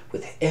visitors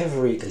with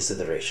every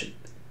consideration.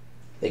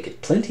 They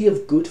get plenty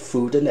of good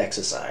food and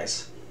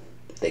exercise.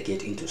 They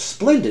get into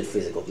splendid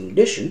physical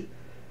condition.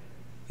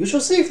 You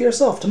shall see for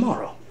yourself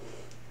tomorrow.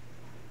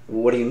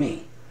 What do you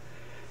mean?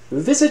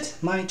 Visit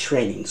my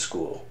training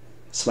school,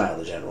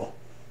 smiled the general.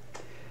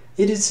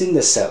 It is in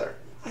the cellar.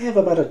 I have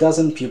about a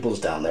dozen pupils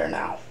down there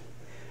now.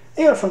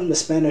 They are from the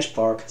Spanish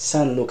bark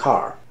San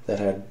Lucar that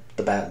had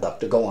the bad luck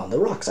to go on the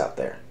rocks out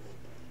there.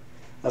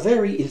 A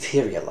very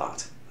inferior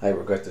lot, I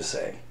regret to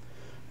say.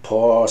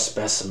 Poor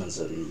specimens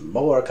and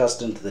more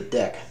accustomed to the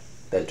deck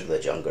than to the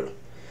jungle.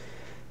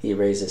 He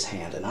raised his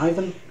hand, and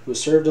Ivan, who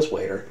served as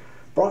waiter,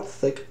 brought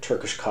thick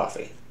Turkish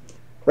coffee.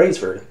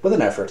 Rainsford, with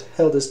an effort,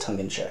 held his tongue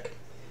in check.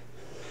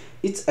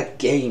 It's a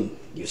game,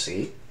 you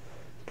see,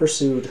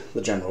 pursued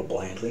the general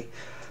blandly.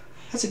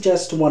 I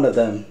suggest to one of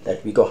them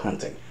that we go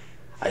hunting.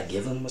 I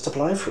give him a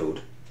supply of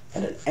food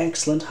and an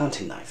excellent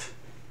hunting knife.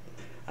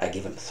 I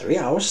give him 3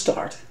 hours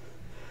start.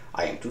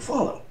 I am to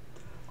follow,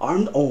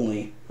 armed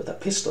only with a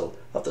pistol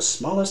of the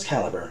smallest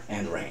caliber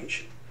and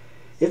range.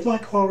 If my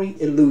quarry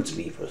eludes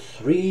me for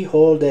 3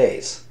 whole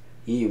days,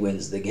 he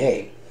wins the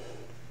game.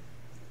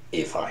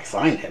 If I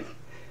find him,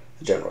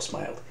 the general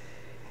smiled,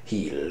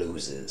 he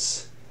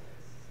loses.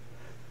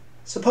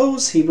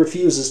 Suppose he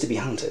refuses to be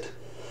hunted.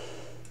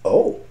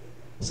 Oh,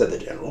 said the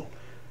general,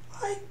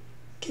 I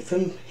give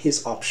him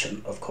his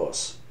option, of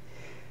course.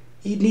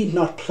 He need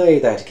not play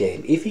that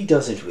game if he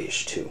doesn't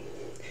wish to.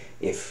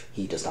 If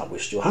he does not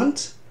wish to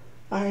hunt,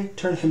 I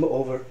turn him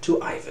over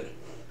to Ivan.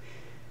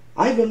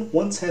 Ivan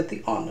once had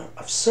the honor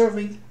of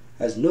serving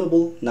as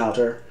noble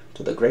Nauter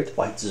to the great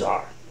white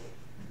Tsar,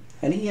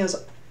 and he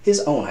has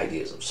his own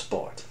ideas of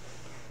sport.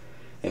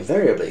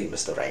 Invariably,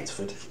 Mr.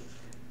 Rainsford,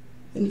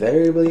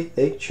 invariably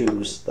they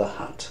choose the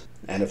hunt.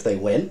 And if they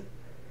win?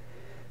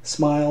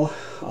 Smile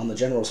on the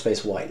general's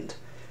face widened.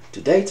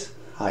 To date,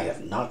 I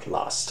have not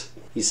lost,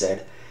 he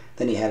said.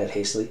 Then he added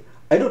hastily,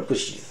 I don't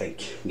wish you to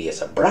think me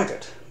as a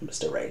braggart,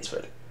 Mr.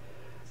 Rainsford.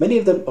 Many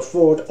of them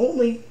afford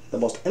only the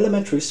most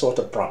elementary sort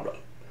of problem.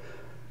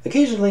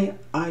 Occasionally,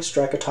 I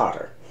strike a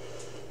Tartar.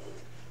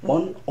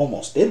 One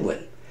almost did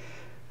win.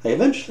 I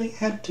eventually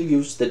had to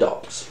use the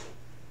dogs.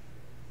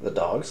 The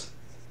dogs?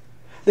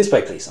 This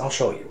way, please. I'll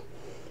show you.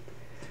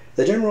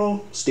 The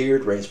general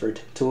steered Rainsford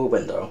to a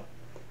window.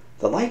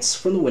 The lights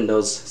from the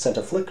windows sent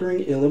a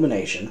flickering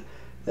illumination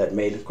that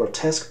made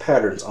grotesque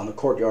patterns on the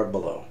courtyard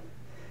below,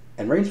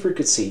 and Rainsford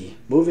could see,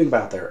 moving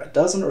about there, a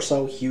dozen or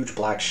so huge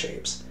black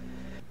shapes.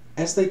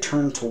 As they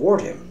turned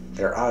toward him,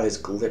 their eyes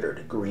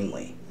glittered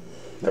greenly.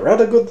 A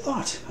rather good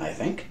thought, I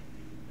think,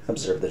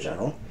 observed the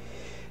general.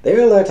 They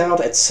are let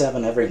out at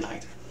 7 every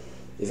night.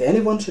 If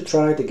anyone should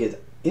try to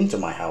get into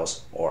my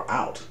house or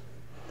out,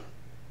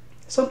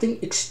 something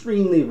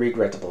extremely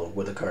regrettable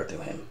would occur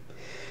to him.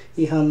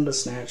 He hummed a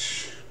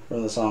snatch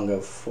from the song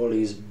of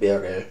Follies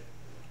Berger.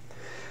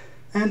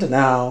 And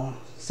now,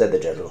 said the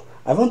general,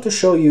 I want to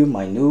show you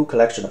my new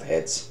collection of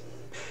heads.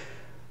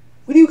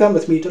 Will you come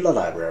with me to the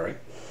library?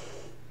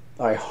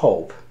 I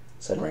hope,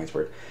 said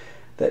Rainsford,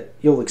 that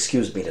you'll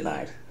excuse me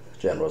tonight,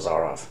 General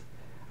Zaroff.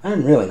 I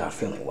am really not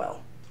feeling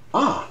well.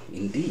 Ah,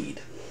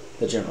 indeed,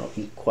 the general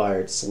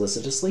inquired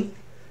solicitously.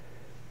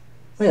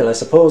 Well, I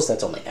suppose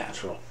that's only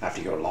natural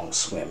after your long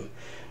swim.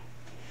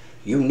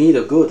 You need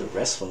a good,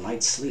 restful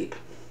night's sleep.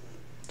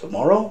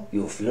 Tomorrow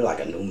you'll feel like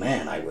a new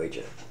man, I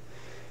wager.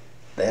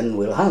 Then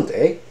we'll hunt,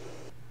 eh?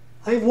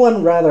 I've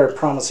one rather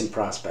promising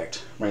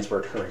prospect,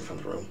 Rainsford hurried from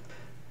the room.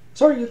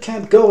 Sorry you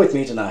can't go with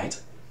me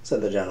tonight,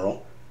 said the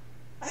general.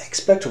 I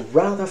expect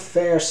rather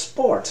fair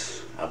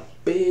sport. A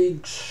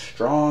big,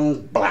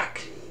 strong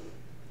black.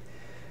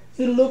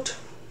 He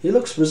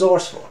looks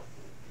resourceful.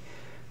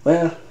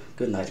 Well,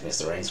 good night,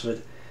 Mr.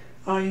 Rainsford.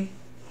 I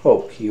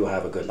hope you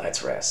have a good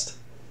night's rest.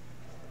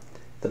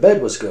 The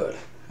bed was good,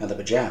 and the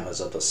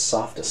pajamas of the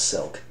softest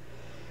silk,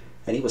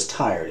 and he was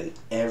tired in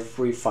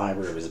every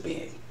fiber of his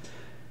being.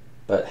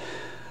 But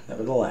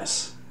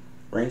nevertheless,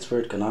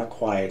 Rainsford could not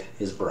quiet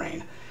his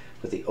brain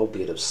with the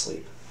opiate of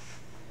sleep.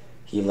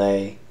 He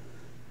lay,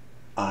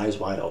 eyes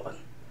wide open.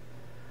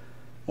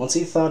 Once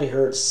he thought he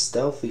heard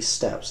stealthy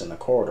steps in the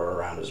corridor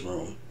around his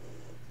room.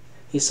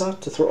 He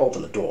sought to throw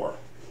open the door.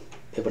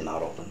 It would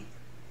not open.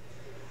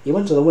 He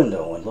went to the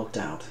window and looked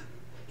out.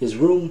 His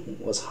room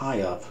was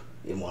high up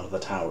in one of the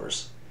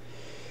towers.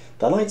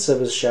 The lights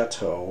of his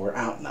chateau were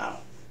out now,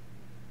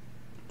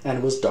 and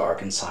it was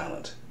dark and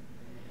silent.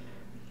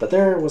 But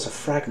there was a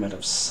fragment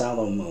of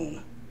sallow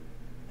moon,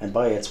 and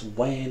by its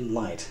wan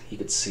light he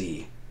could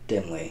see,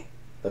 dimly,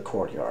 the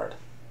courtyard.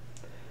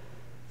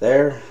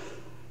 There,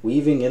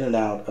 weaving in and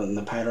out in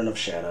the pattern of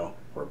shadow,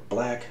 were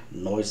black,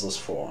 noiseless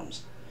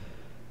forms.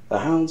 The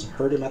hounds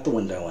heard him at the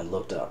window and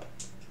looked up,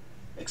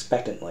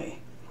 expectantly,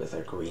 with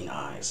their green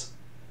eyes.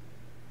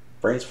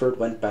 Rainsford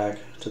went back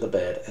to the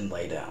bed and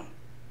lay down.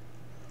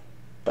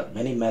 But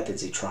many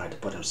methods he tried to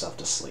put himself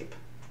to sleep.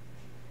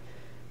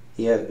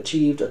 He had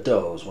achieved a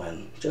doze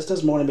when, just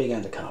as morning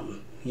began to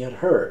come, he had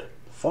heard,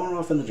 far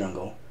off in the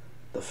jungle,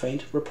 the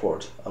faint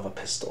report of a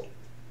pistol.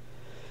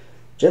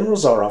 General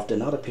Zaroff did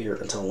not appear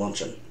until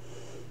luncheon.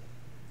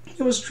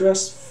 He was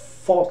dressed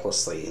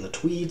faultlessly in the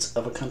tweeds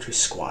of a country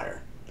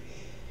squire.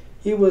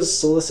 He was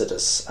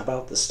solicitous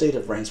about the state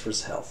of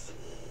Rainsford's health.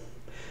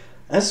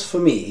 As for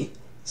me,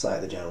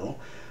 sighed the general,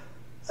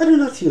 I do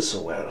not feel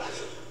so well.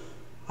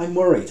 I'm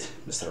worried,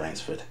 Mr.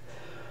 Rainsford.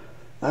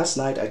 Last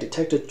night I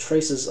detected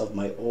traces of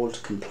my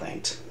old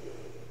complaint.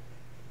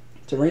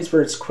 To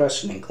Rainsford's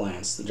questioning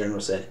glance, the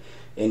general said,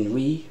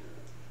 Ennui,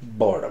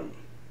 boredom.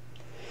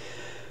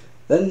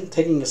 Then,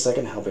 taking a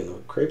second helping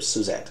of crepe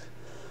Suzette,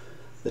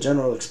 the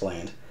general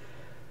explained,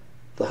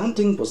 The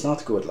hunting was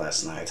not good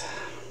last night.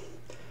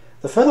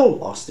 The fellow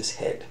lost his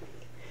head.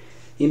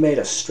 He made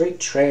a straight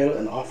trail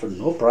and offered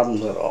no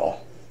problems at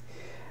all.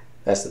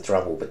 That's the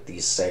trouble with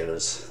these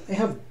sailors. They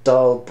have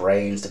dull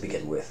brains to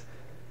begin with,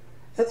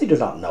 and they do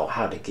not know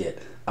how to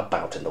get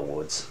about in the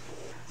woods.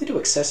 They do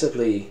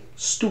excessively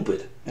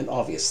stupid and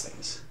obvious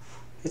things.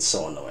 It's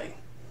so annoying.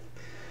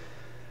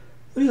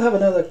 Will you have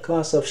another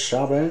glass of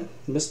Chablis,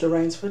 Mr.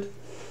 Rainsford?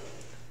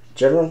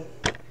 General,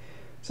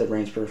 said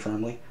Rainsford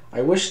firmly,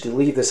 I wish to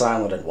leave this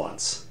island at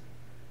once.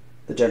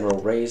 The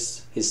general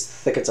raised his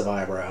thickets of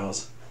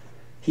eyebrows.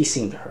 He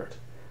seemed hurt.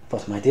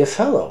 But, my dear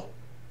fellow,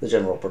 the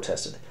general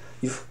protested,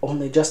 you've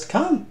only just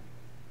come.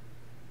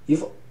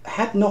 You've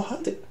had no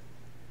hunting.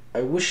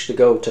 I wish to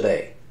go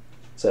today,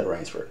 said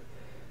Rainsford.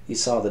 He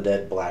saw the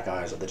dead black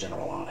eyes of the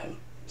general on him,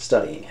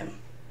 studying him.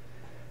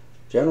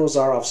 General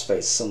Zaroff's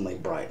face suddenly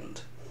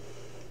brightened.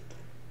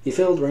 He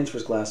filled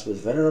Rainsford's glass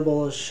with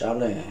venerable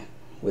Chablis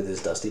with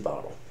his dusty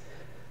bottle.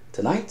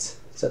 Tonight,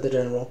 said the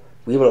general,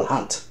 we will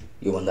hunt,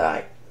 you and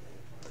I.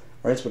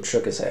 Rainsford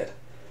shook his head.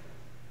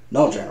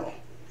 No, General,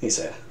 he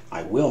said,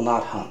 I will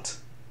not hunt.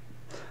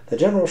 The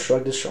general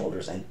shrugged his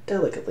shoulders and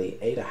delicately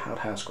ate a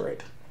hothouse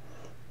grape.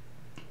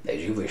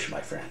 As you wish,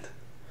 my friend,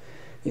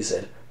 he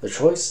said. The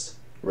choice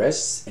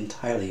rests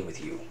entirely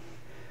with you.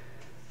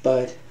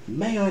 But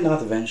may I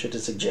not venture to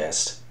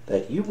suggest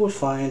that you would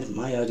find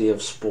my idea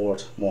of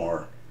sport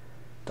more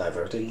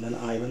diverting than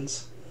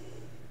Ivan's?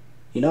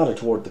 He nodded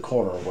toward the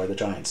corner where the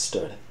giant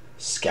stood,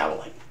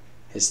 scowling,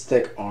 his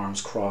thick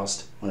arms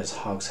crossed on his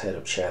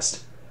hogshead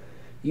chest.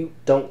 You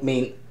don't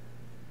mean...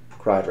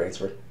 cried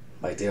Rainsford.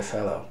 My dear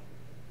fellow,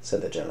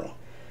 said the general,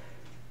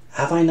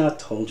 have I not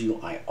told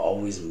you I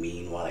always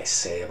mean what I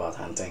say about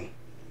hunting?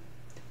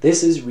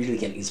 This is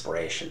really an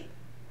inspiration.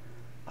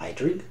 I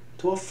drink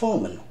to a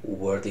foeman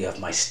worthy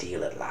of my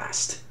steel at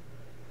last.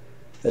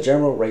 The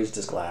general raised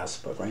his glass,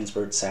 but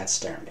Rainsford sat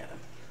staring at him.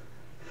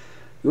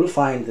 You'll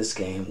find this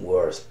game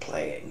worth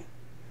playing,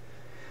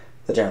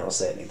 the general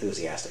said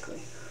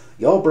enthusiastically.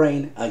 Your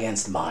brain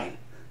against mine.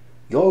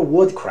 Your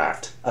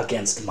woodcraft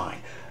against mine.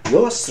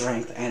 Your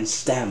strength and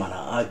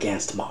stamina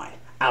against mine.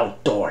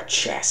 Outdoor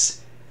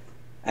chess.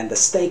 And the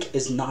stake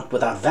is not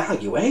without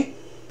value, eh?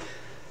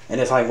 And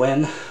if I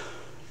win,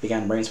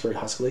 began Rainsford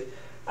huskily,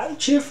 I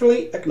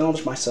cheerfully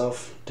acknowledge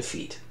myself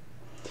defeat.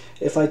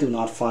 If I do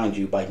not find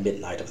you by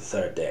midnight of the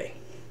third day,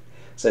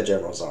 said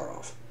General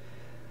Zaroff,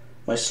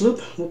 my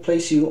sloop will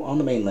place you on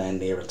the mainland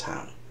near a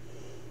town.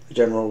 The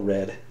general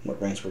read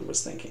what Rainsford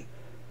was thinking.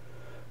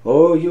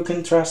 Oh, you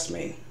can trust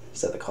me,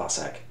 said the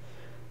Cossack.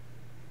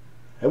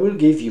 I will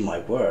give you my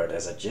word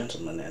as a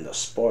gentleman and a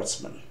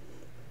sportsman.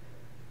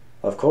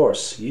 Of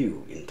course,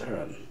 you, in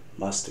turn,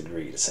 must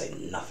agree to say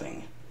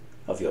nothing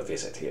of your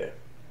visit here.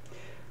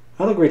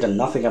 I'll agree to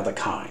nothing of the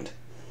kind.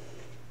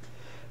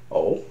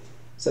 Oh,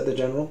 said the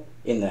general,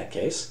 in that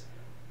case.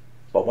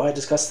 But why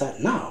discuss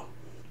that now?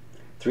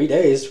 3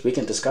 days we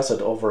can discuss it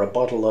over a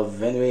bottle of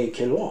Vin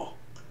Quillois,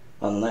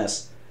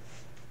 unless...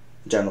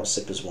 The general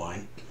sipped his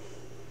wine.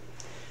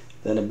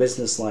 Then a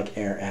businesslike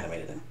air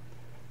animated him.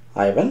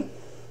 Ivan,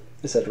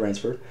 he said to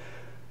Rainsford,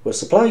 will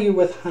supply you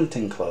with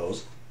hunting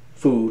clothes,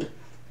 food,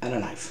 and a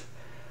knife.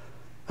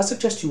 I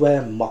suggest you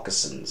wear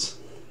moccasins.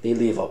 They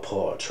leave a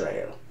poor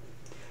trail.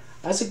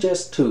 I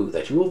suggest, too,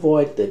 that you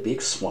avoid the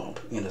big swamp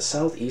in the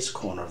southeast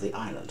corner of the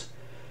island.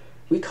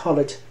 We call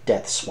it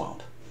Death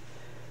Swamp.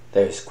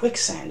 There is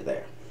quicksand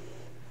there.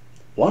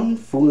 One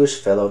foolish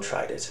fellow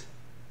tried it.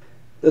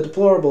 The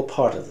deplorable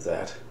part of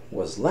that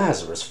was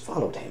Lazarus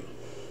followed him.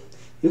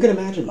 You can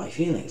imagine my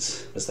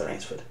feelings, Mr.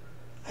 Rainsford.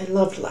 I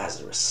loved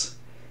Lazarus.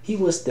 He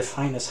was the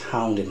finest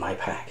hound in my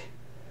pack.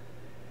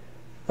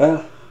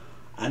 Well,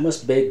 I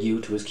must beg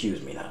you to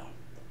excuse me now.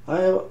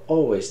 I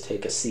always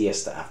take a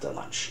siesta after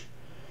lunch.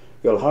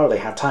 You'll hardly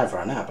have time for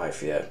a nap, I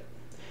fear.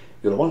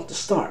 You'll want to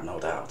start, no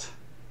doubt.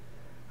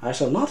 I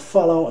shall not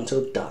follow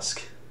until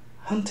dusk.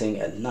 Hunting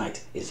at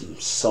night is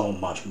so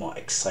much more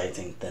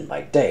exciting than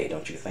by day,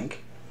 don't you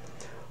think?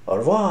 Au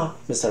revoir,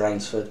 Mr.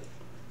 Rainsford.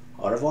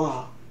 Au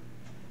revoir.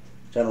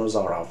 General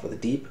Zaroff, with a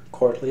deep,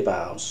 courtly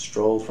bow,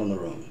 strolled from the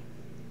room.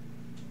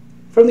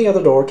 From the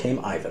other door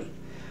came Ivan.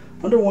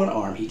 Under one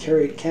arm he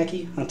carried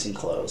khaki hunting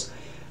clothes,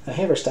 a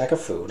haversack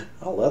of food,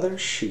 a leather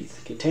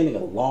sheath containing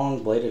a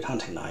long-bladed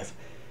hunting knife.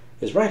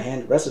 His right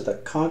hand rested a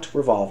cocked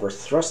revolver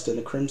thrust in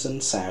the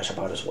crimson sash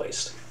about his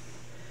waist.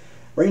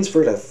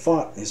 Rainsford had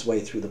fought his way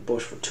through the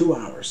bush for 2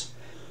 hours.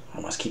 I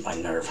must keep my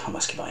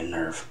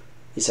nerve,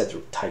 he said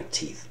through tight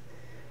teeth.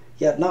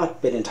 He had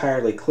not been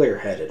entirely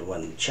clear-headed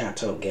when the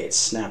chateau gate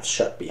snapped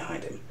shut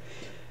behind him.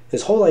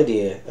 His whole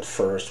idea, at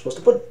first, was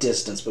to put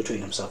distance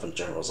between himself and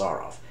General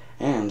Zaroff,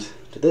 and,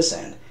 to this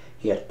end,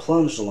 he had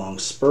plunged along,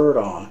 spurred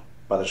on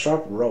by the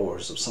sharp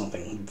roars of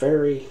something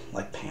very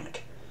like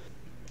panic.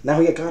 Now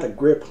he had got a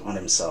grip on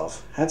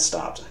himself, had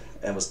stopped,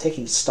 and was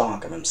taking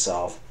stock of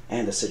himself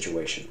and the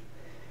situation.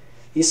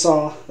 He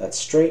saw that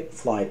straight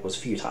flight was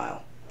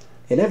futile.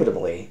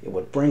 Inevitably, it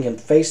would bring him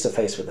face to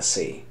face with the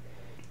sea.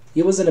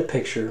 He was in a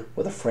picture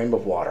with a frame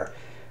of water,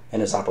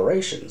 and his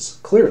operations,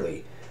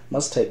 clearly,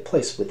 must take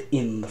place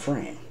within the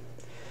frame.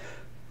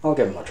 I'll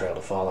give him a trail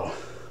to follow,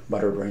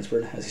 muttered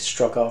Rainsford as he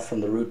struck off from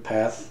the rude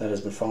path that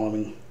has been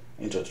following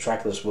into the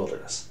trackless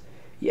wilderness.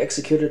 He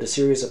executed a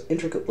series of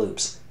intricate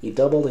loops. He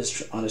doubled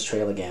on his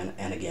trail again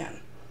and again,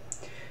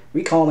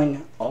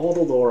 recalling all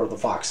the lore of the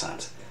fox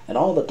hunt and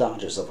all the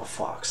dodges of a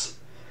fox.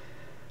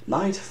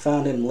 Night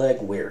found him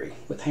leg weary,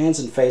 with hands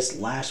and face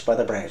lashed by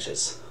the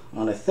branches,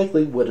 on a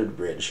thickly wooded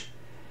ridge.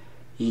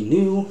 He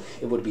knew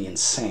it would be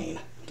insane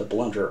to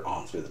blunder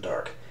on through the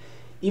dark,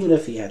 even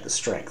if he had the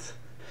strength.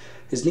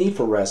 His need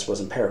for rest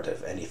was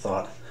imperative, and he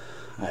thought,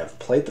 I have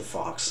played the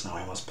fox, now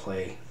I must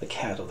play the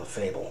cat of the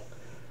fable.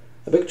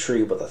 A big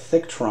tree with a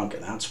thick trunk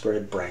and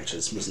outspread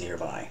branches was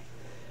nearby,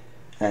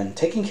 and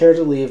taking care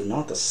to leave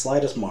not the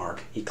slightest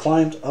mark, he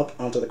climbed up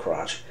onto the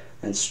crotch,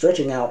 and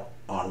stretching out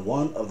on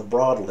one of the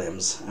broad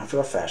limbs after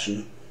a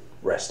fashion,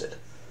 rested.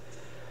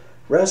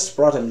 Rest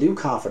brought him new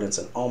confidence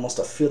and almost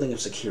a feeling of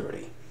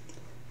security.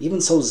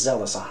 Even so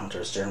zealous a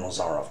hunter as General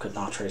Zaroff could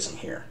not trace him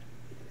here.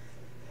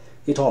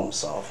 He told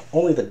himself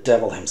only the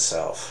devil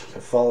himself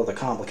could follow the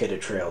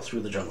complicated trail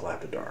through the jungle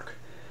after dark.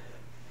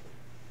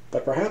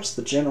 But perhaps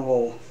the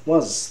general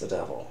was the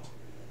devil.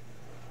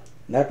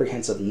 An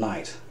apprehensive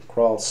night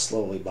crawled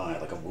slowly by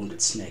like a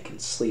wounded snake,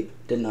 and sleep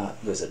did not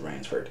visit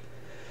Rainsford,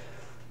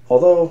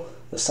 although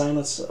the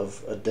silence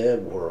of a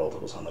dead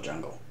world was on the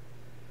jungle.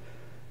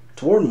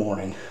 Toward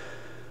morning,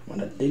 when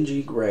a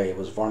dingy gray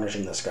was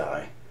varnishing the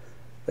sky,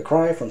 the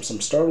cry from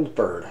some startled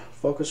bird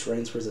focused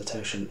Rainsford's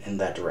attention in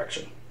that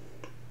direction.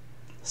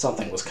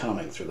 Something was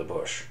coming through the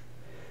bush,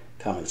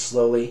 coming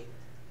slowly,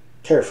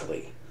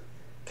 carefully,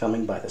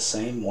 coming by the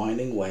same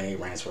winding way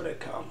Rainsford had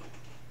come.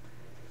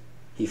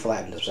 He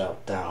flattened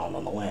himself down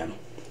on the limb,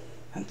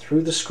 and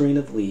through the screen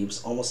of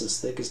leaves almost as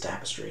thick as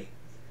tapestry,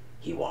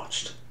 he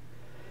watched.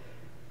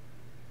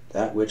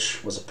 That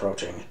which was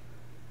approaching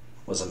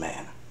was a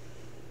man.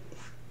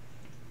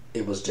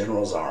 It was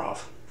General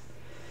Zaroff.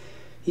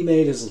 He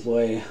made his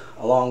way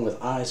along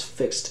with eyes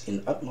fixed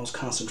in utmost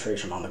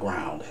concentration on the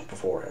ground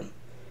before him.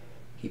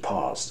 He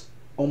paused,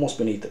 almost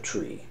beneath the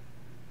tree,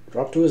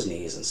 dropped to his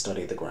knees, and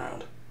studied the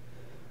ground.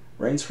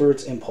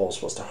 Rainsford's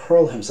impulse was to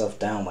hurl himself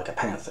down like a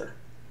panther,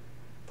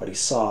 but he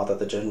saw that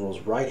the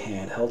general's right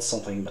hand held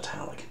something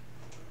metallic,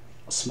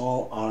 a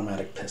small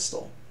automatic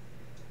pistol.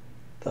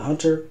 The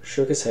hunter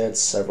shook his head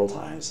several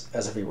times,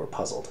 as if he were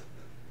puzzled.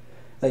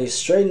 Then he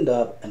straightened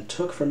up and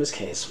took from his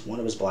case one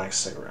of his black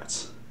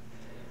cigarettes.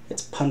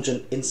 Its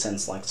pungent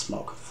incense-like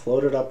smoke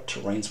floated up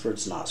to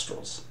Rainsford's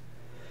nostrils.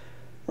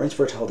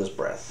 Rainsford held his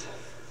breath.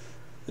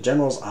 The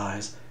general's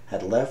eyes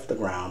had left the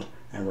ground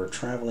and were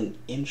traveling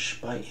inch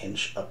by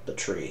inch up the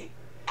tree.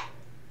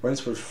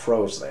 Rainsford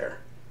froze there,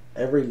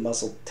 every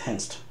muscle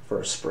tensed for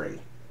a spring.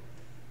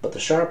 But the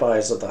sharp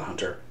eyes of the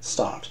hunter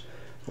stopped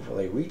before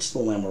they reached the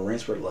limb where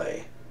Rainsford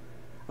lay.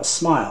 A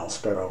smile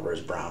spread over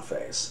his brown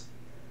face.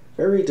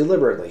 Very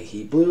deliberately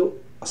he blew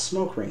a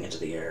smoke ring into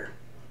the air.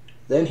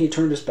 Then he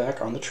turned his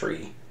back on the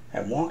tree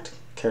and walked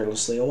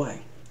carelessly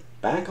away,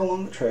 back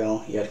along the trail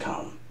he had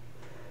come.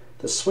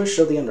 The swish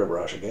of the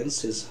underbrush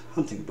against his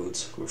hunting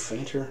boots grew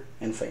fainter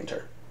and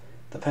fainter.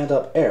 The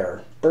pent-up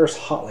air burst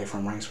hotly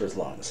from Rainsford's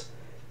lungs.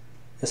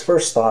 His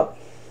first thought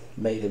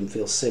made him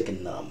feel sick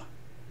and numb.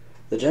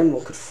 The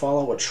general could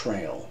follow a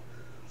trail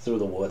through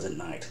the woods at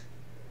night.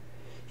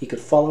 He could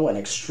follow an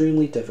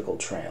extremely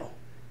difficult trail.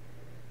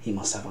 He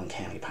must have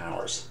uncanny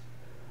powers.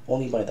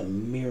 Only by the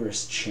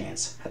merest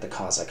chance had the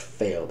Cossack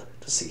failed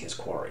to see his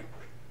quarry.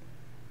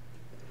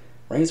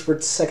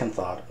 Rainsford's second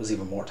thought was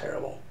even more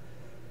terrible.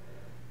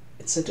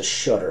 It sent a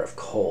shudder of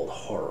cold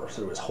horror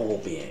through his whole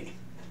being.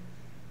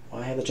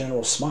 Why had the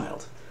general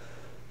smiled?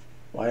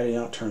 Why had he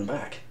not turned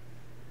back?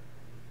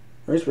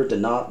 Rainsford did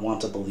not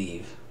want to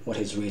believe what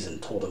his reason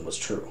told him was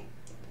true,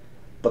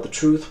 but the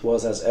truth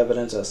was as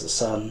evident as the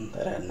sun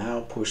that had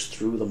now pushed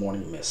through the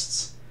morning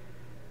mists.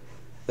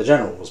 The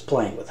general was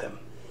playing with him.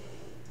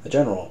 The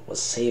general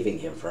was saving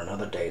him for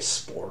another day's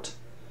sport.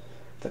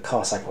 The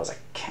Cossack was a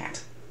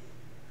cat.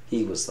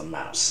 He was the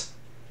mouse.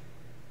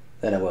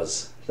 Then it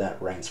was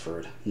that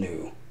Rainsford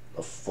knew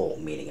the full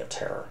meaning of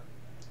terror.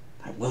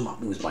 I will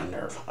not lose my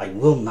nerve. I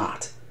will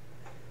not.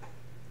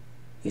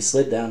 He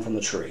slid down from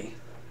the tree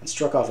and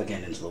struck off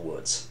again into the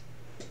woods.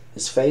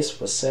 His face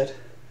was set,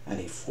 and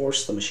he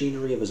forced the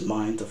machinery of his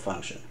mind to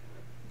function.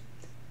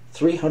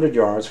 300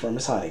 yards from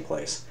his hiding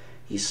place,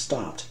 he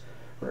stopped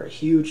where a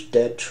huge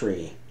dead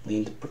tree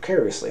leaned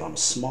precariously on a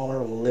smaller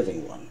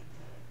living one.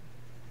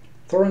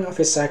 Throwing off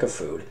his sack of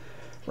food,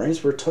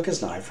 Rainsford took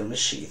his knife from his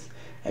sheath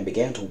and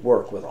began to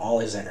work with all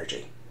his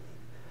energy.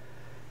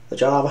 The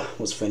job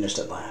was finished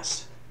at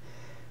last,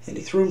 and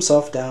he threw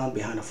himself down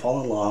behind a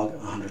fallen log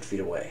 100 feet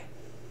away.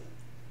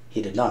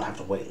 He did not have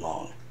to wait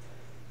long.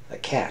 The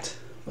cat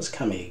was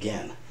coming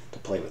again to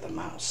play with the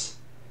mouse.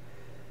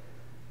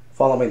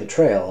 Following the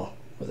trail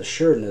with the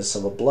sureness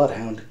of a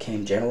bloodhound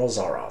came General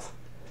Zaroff.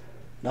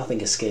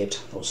 Nothing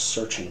escaped those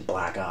searching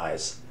black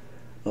eyes.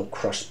 No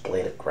crushed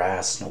blade of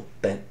grass, no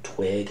bent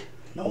twig,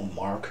 no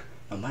mark,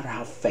 no matter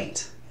how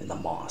faint, in the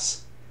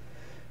moss.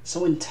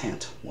 So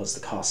intent was the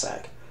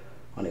Cossack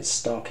on his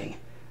stalking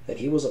that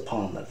he was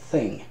upon the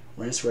thing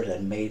Rainsford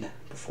had made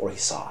before he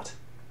saw it.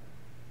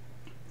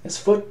 His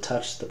foot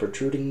touched the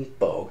protruding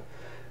bow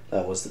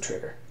that was the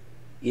trigger.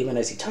 Even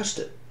as he touched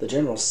it, the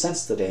general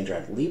sensed the danger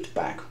and leaped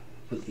back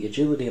with the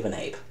agility of an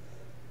ape.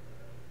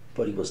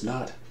 But he was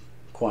not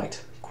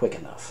quite quick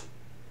enough.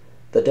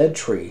 The dead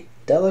tree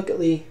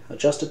delicately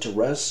adjusted to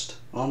rest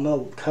on the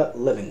cut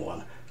living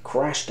one,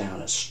 crashed down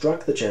and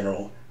struck the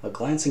general a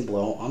glancing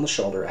blow on the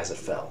shoulder as it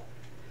fell.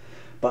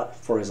 But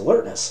for his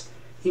alertness,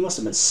 he must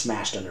have been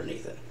smashed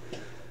underneath it.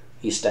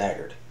 He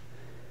staggered.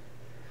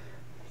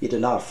 He did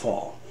not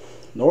fall,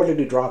 nor did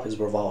he drop his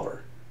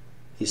revolver.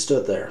 He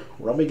stood there,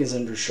 rubbing his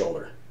injured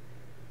shoulder.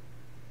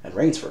 And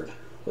Rainsford,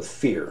 with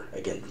fear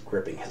again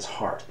gripping his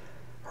heart,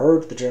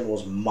 heard the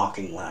general's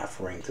mocking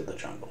laugh ring through the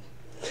jungle.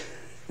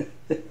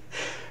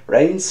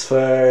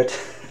 "Rainsford,"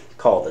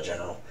 called the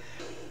general,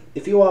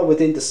 "if you are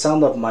within the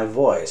sound of my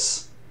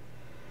voice,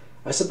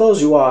 I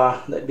suppose you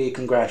are, let me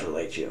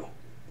congratulate you.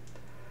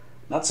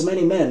 Not so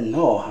many men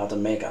know how to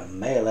make a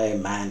melee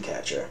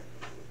man-catcher.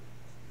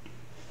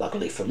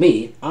 Luckily for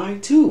me, I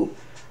too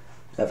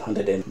have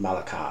hunted in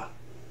Malacca.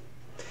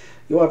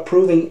 You are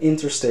proving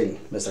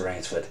interesting, Mr.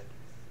 Rainsford.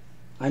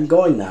 I'm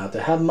going now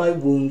to have my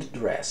wound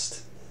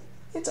dressed.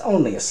 It's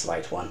only a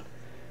slight one,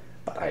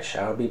 but I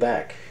shall be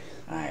back.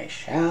 I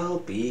shall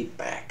be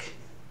back."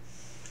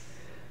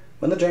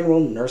 When the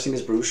general, nursing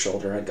his bruised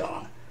shoulder, had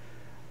gone,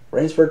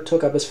 Rainsford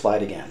took up his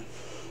flight again.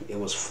 It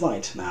was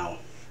flight now,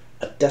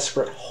 a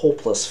desperate,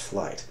 hopeless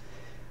flight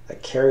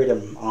that carried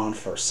him on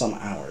for some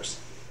hours.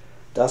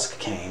 Dusk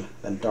came,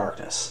 then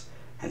darkness,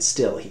 and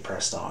still he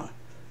pressed on.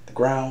 The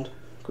ground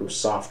grew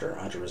softer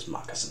under his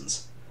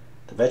moccasins.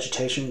 The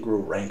vegetation grew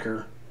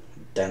ranker,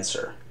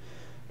 denser.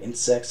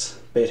 Insects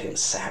bit him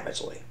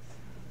savagely.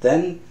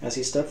 Then, as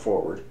he stepped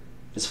forward,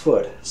 his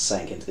foot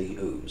sank into the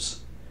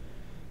ooze.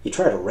 He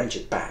tried to wrench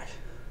it back,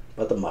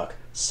 but the muck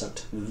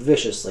sucked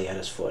viciously at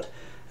his foot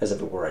as if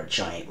it were a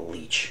giant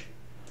leech.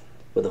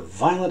 With a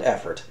violent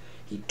effort,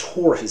 he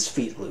tore his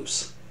feet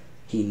loose.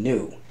 He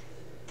knew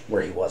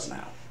where he was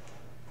now.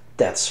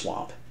 Death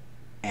Swamp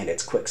and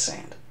its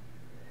quicksand.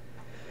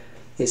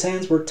 His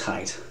hands were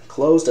tight,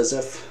 closed as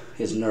if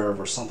his nerve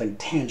were something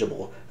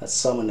tangible that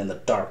someone in the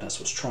darkness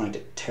was trying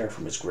to tear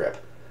from his grip.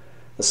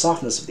 The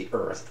softness of the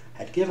earth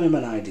had given him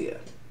an idea.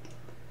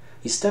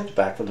 He stepped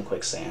back from the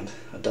quicksand,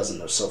 a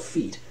dozen or so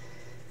feet.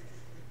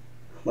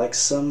 Like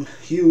some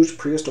huge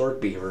prehistoric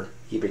beaver,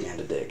 he began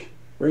to dig.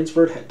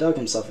 Rainsford had dug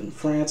himself in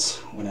France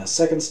when a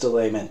second's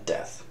delay meant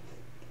death.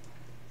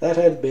 That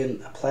had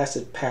been a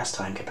placid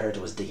pastime compared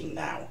to his digging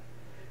now.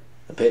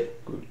 The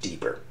pit grew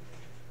deeper.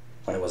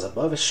 When it was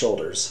above his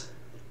shoulders,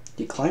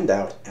 he climbed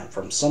out and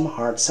from some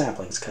hard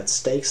saplings cut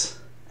stakes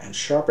and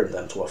sharpened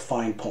them to a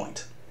fine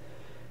point.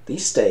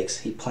 These stakes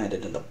he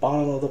planted in the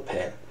bottom of the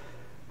pit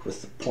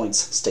with the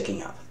points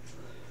sticking up.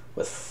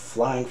 With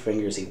flying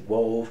fingers he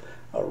wove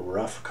a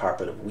rough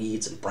carpet of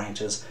weeds and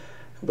branches,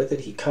 and with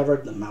it he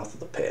covered the mouth of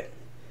the pit.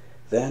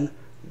 Then,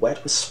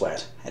 wet with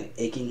sweat and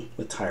aching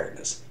with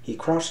tiredness, he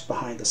crouched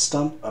behind the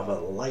stump of a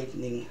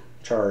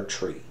lightning-charred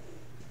tree.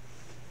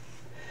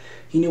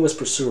 He knew his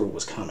pursuer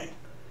was coming.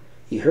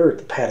 He heard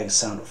the padding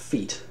sound of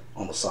feet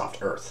on the soft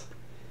earth,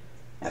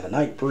 and the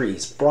night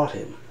breeze brought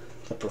him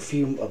the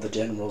perfume of the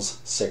general's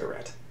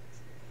cigarette.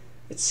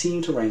 It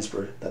seemed to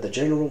Rainsford that the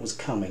general was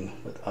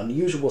coming with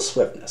unusual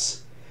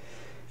swiftness.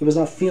 He was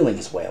not feeling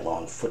his way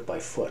along foot by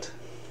foot.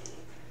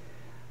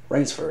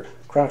 Rainsford,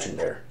 crouching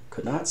there,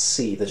 could not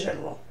see the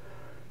general,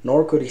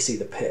 nor could he see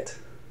the pit.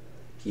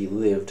 He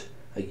lived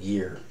a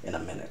year in a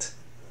minute.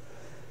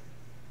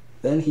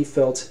 Then he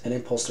felt an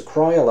impulse to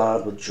cry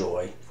aloud with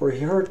joy, for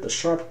he heard the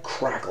sharp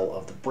crackle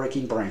of the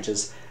breaking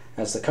branches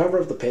as the cover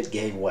of the pit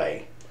gave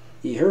way.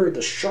 He heard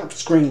the sharp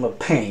scream of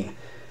pain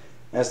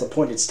as the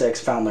pointed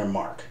stakes found their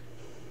mark.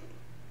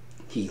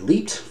 He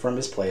leaped from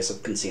his place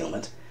of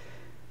concealment.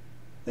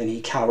 Then he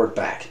cowered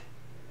back.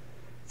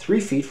 3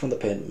 feet from the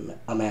pit,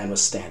 a man was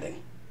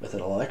standing, with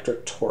an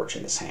electric torch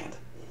in his hand.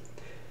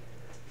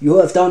 "You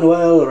have done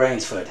well,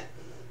 Rainsford,"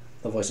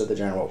 the voice of the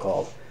general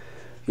called.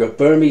 "Your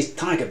Burmese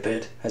tiger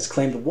pit has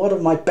claimed one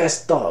of my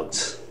best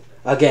dogs.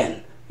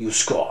 Again, you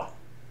score.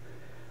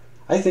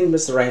 I think,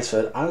 Mr.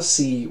 Rainsford, I'll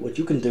see what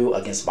you can do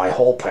against my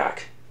whole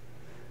pack.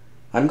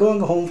 I'm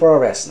going home for a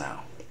rest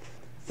now.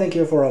 Thank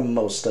you for a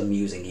most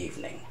amusing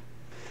evening."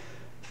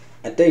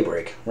 At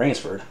daybreak,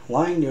 Rainsford,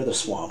 lying near the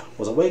swamp,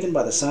 was awakened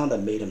by the sound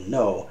that made him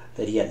know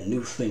that he had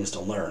new things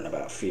to learn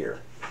about fear.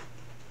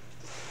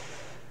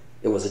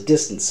 It was a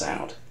distant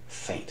sound,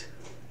 faint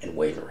and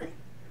wavering,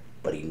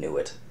 but he knew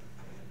it.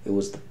 It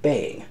was the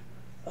baying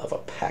of a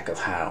pack of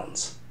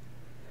hounds.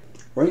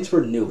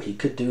 Rainsford knew he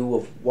could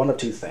do one of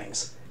two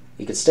things.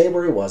 He could stay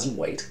where he was and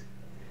wait.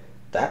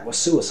 That was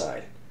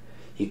suicide.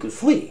 He could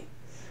flee.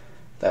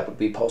 That would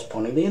be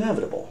postponing the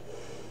inevitable.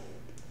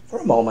 For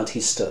a moment he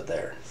stood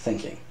there,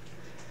 thinking.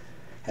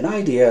 An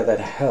idea that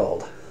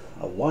held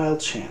a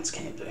wild chance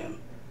came to him,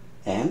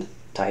 and,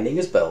 tightening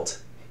his belt,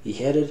 he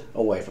headed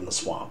away from the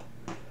swamp.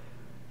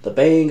 The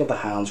baying of the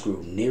hounds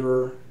grew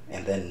nearer,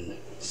 and then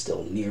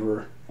still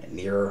nearer and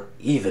nearer,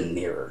 even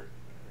nearer.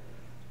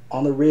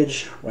 On the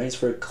ridge,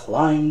 Rainsford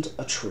climbed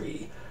a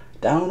tree,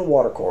 down a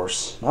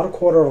watercourse, not a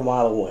quarter of a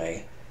mile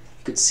away.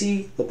 He could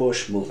see the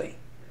bush moving.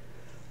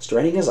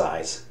 Straining his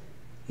eyes,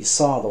 he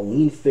saw the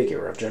lean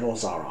figure of General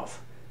Zaroff.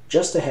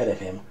 Just ahead of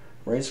him,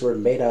 Rainsford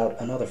made out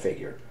another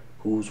figure,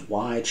 whose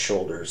wide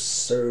shoulders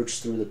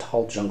surged through the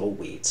tall jungle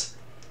weeds.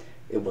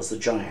 It was the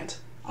giant,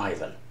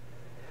 Ivan,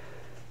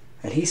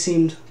 and he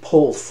seemed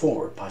pulled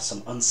forward by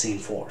some unseen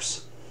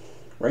force.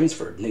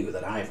 Rainsford knew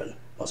that Ivan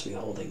must be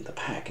holding the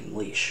pack in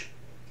leash.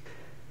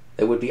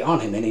 They would be on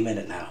him any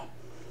minute now.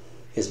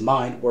 His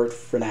mind worked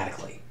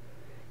frenetically.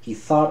 He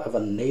thought of a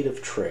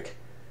native trick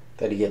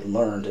that he had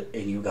learned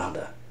in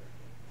Uganda.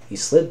 He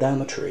slid down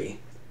the tree.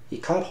 He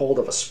caught hold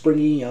of a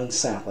springy young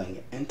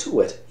sapling, and to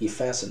it he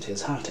fastened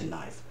his hunting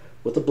knife,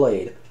 with the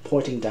blade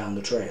pointing down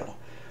the trail.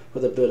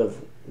 With a bit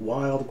of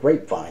wild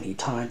grapevine he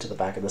tied to the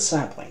back of the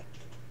sapling.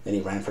 Then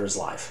he ran for his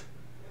life.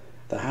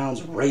 The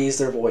hounds raised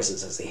their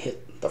voices as they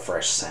hit the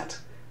fresh scent.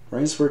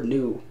 Rainsford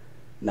knew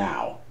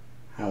now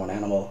how an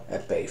animal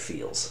at bay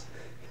feels.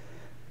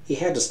 He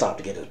had to stop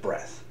to get his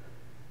breath.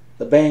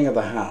 The baying of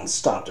the hounds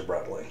stopped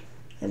abruptly,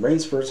 and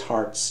Rainsford's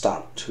heart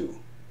stopped too.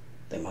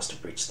 They must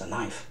have reached the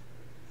knife.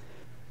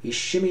 He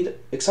shimmied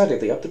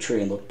excitedly up the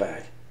tree and looked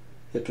back.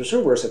 His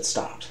pursuers had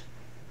stopped,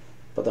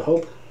 but the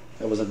hope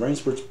that was in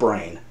Rainsford's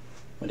brain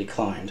when he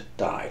climbed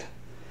died.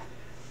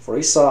 For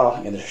he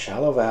saw in the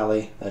shallow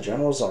valley that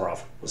General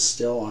Zaroff was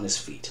still on his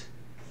feet.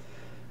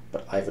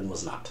 But Ivan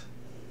was not.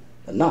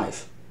 The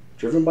knife,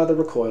 driven by the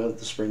recoil of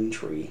the springing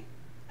tree,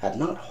 had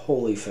not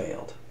wholly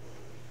failed.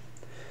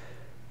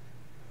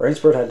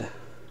 Rainsford had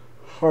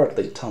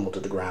hardly tumbled to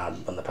the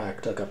ground when the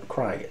pack took up a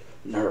cry.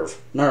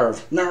 "Nerve!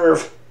 Nerve!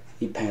 Nerve!"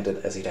 he panted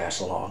as he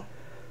dashed along.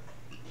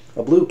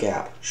 A blue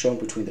gap shone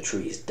between the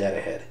trees dead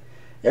ahead.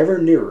 Ever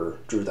nearer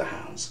drew the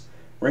hounds.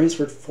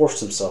 Rainsford forced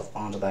himself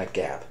onto that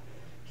gap.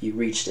 He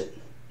reached it.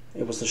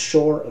 It was the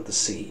shore of the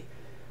sea.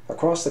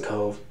 Across the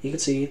cove he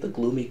could see the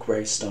gloomy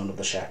gray stone of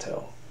the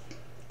chateau.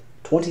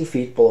 20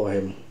 feet below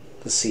him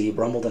the sea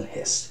rumbled and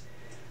hissed.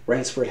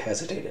 Rainsford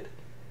hesitated.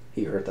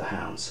 He heard the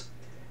hounds.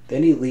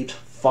 Then he leaped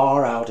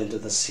far out into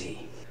the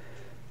sea.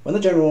 When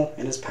the general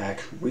and his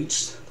pack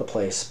reached the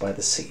place by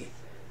the sea,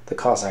 the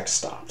Cossack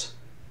stopped.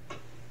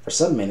 For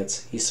some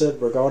minutes he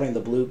stood regarding the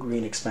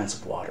blue-green expanse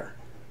of water.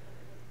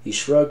 He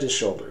shrugged his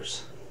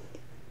shoulders.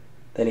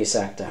 Then he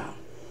sat down,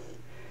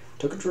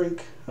 took a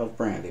drink of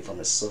brandy from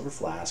his silver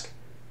flask,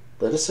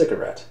 lit a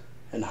cigarette,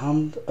 and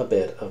hummed a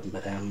bit of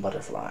Madame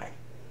Butterfly.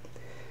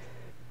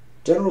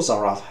 General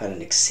Zaroff had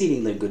an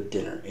exceedingly good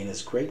dinner in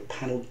his great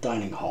paneled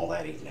dining hall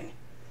that evening.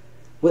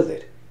 With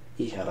it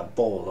he had a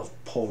bowl of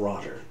Paul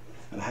Roger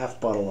and a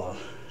half-bottle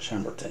of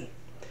Chambertin.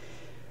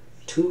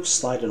 2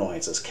 slight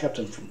annoyances kept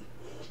him from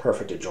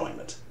perfect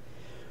enjoyment.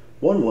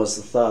 One was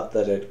the thought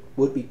that it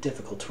would be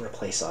difficult to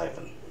replace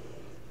Ivan.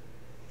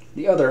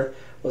 The other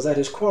was that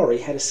his quarry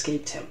had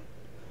escaped him.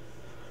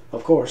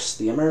 Of course,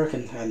 the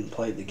American hadn't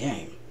played the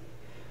game.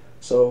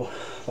 So,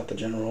 thought the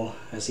general,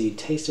 as he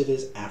tasted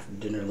his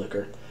after-dinner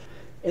liquor.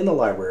 In the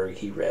library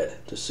he read,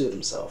 to soothe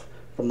himself,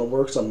 from the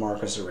works of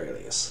Marcus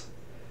Aurelius.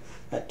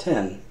 At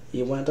 10,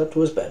 he went up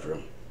to his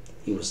bedroom.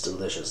 He was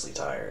deliciously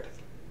tired.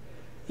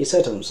 He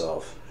said to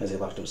himself, as he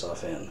locked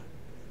himself in,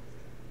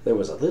 there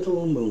was a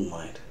little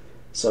moonlight.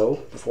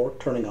 So, before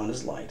turning on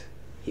his light,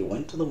 he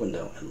went to the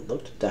window and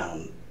looked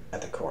down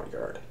at the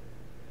courtyard.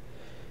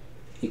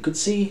 He could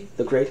see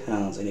the great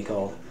hounds, and he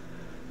called,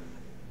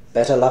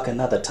 "Better luck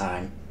another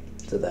time,"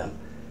 to them.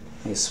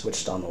 He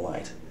switched on the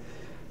light.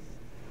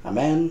 A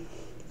man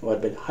who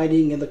had been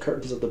hiding in the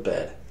curtains of the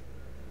bed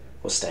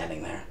was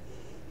standing there.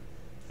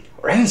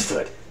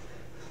 "Rainsford!"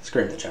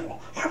 screamed the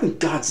general. "How in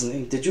God's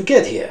name did you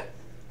get here?"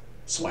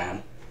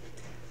 "Swam,"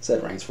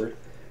 said Rainsford.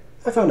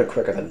 "I found it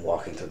quicker than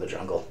walking through the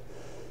jungle."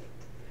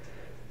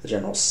 The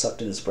general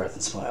sucked in his breath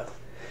and smiled.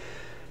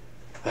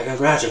 "I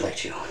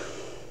congratulate you.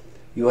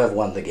 You have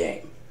won the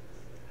game."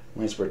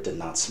 Rainsford did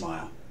not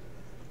smile.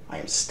 "I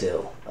am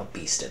still a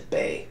beast at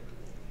bay,"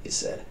 he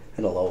said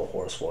in a low,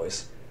 hoarse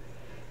voice.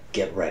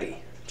 "Get ready,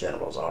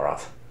 General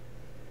Zaroff."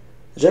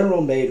 The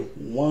general made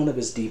one of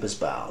his deepest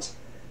bows.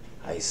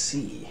 "I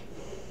see,"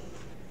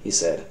 he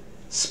said.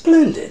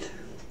 "Splendid.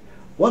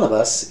 One of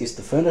us is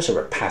to furnish a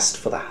repast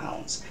for the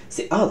hounds.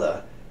 The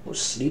other will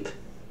sleep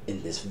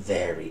in this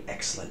very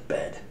excellent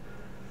bed.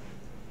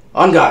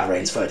 On guard,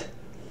 Rainsford."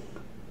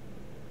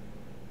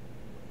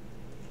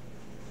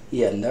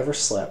 He had never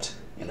slept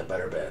in a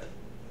better bed,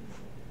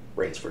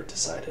 Rainsford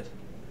decided.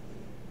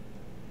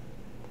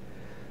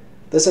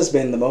 This has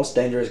been The Most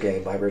Dangerous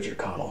Game by Richard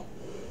Connell.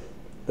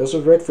 This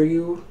was read for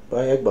you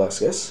by Egg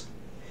Buskus.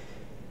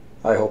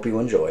 I hope you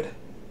enjoyed.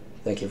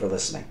 Thank you for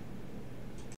listening.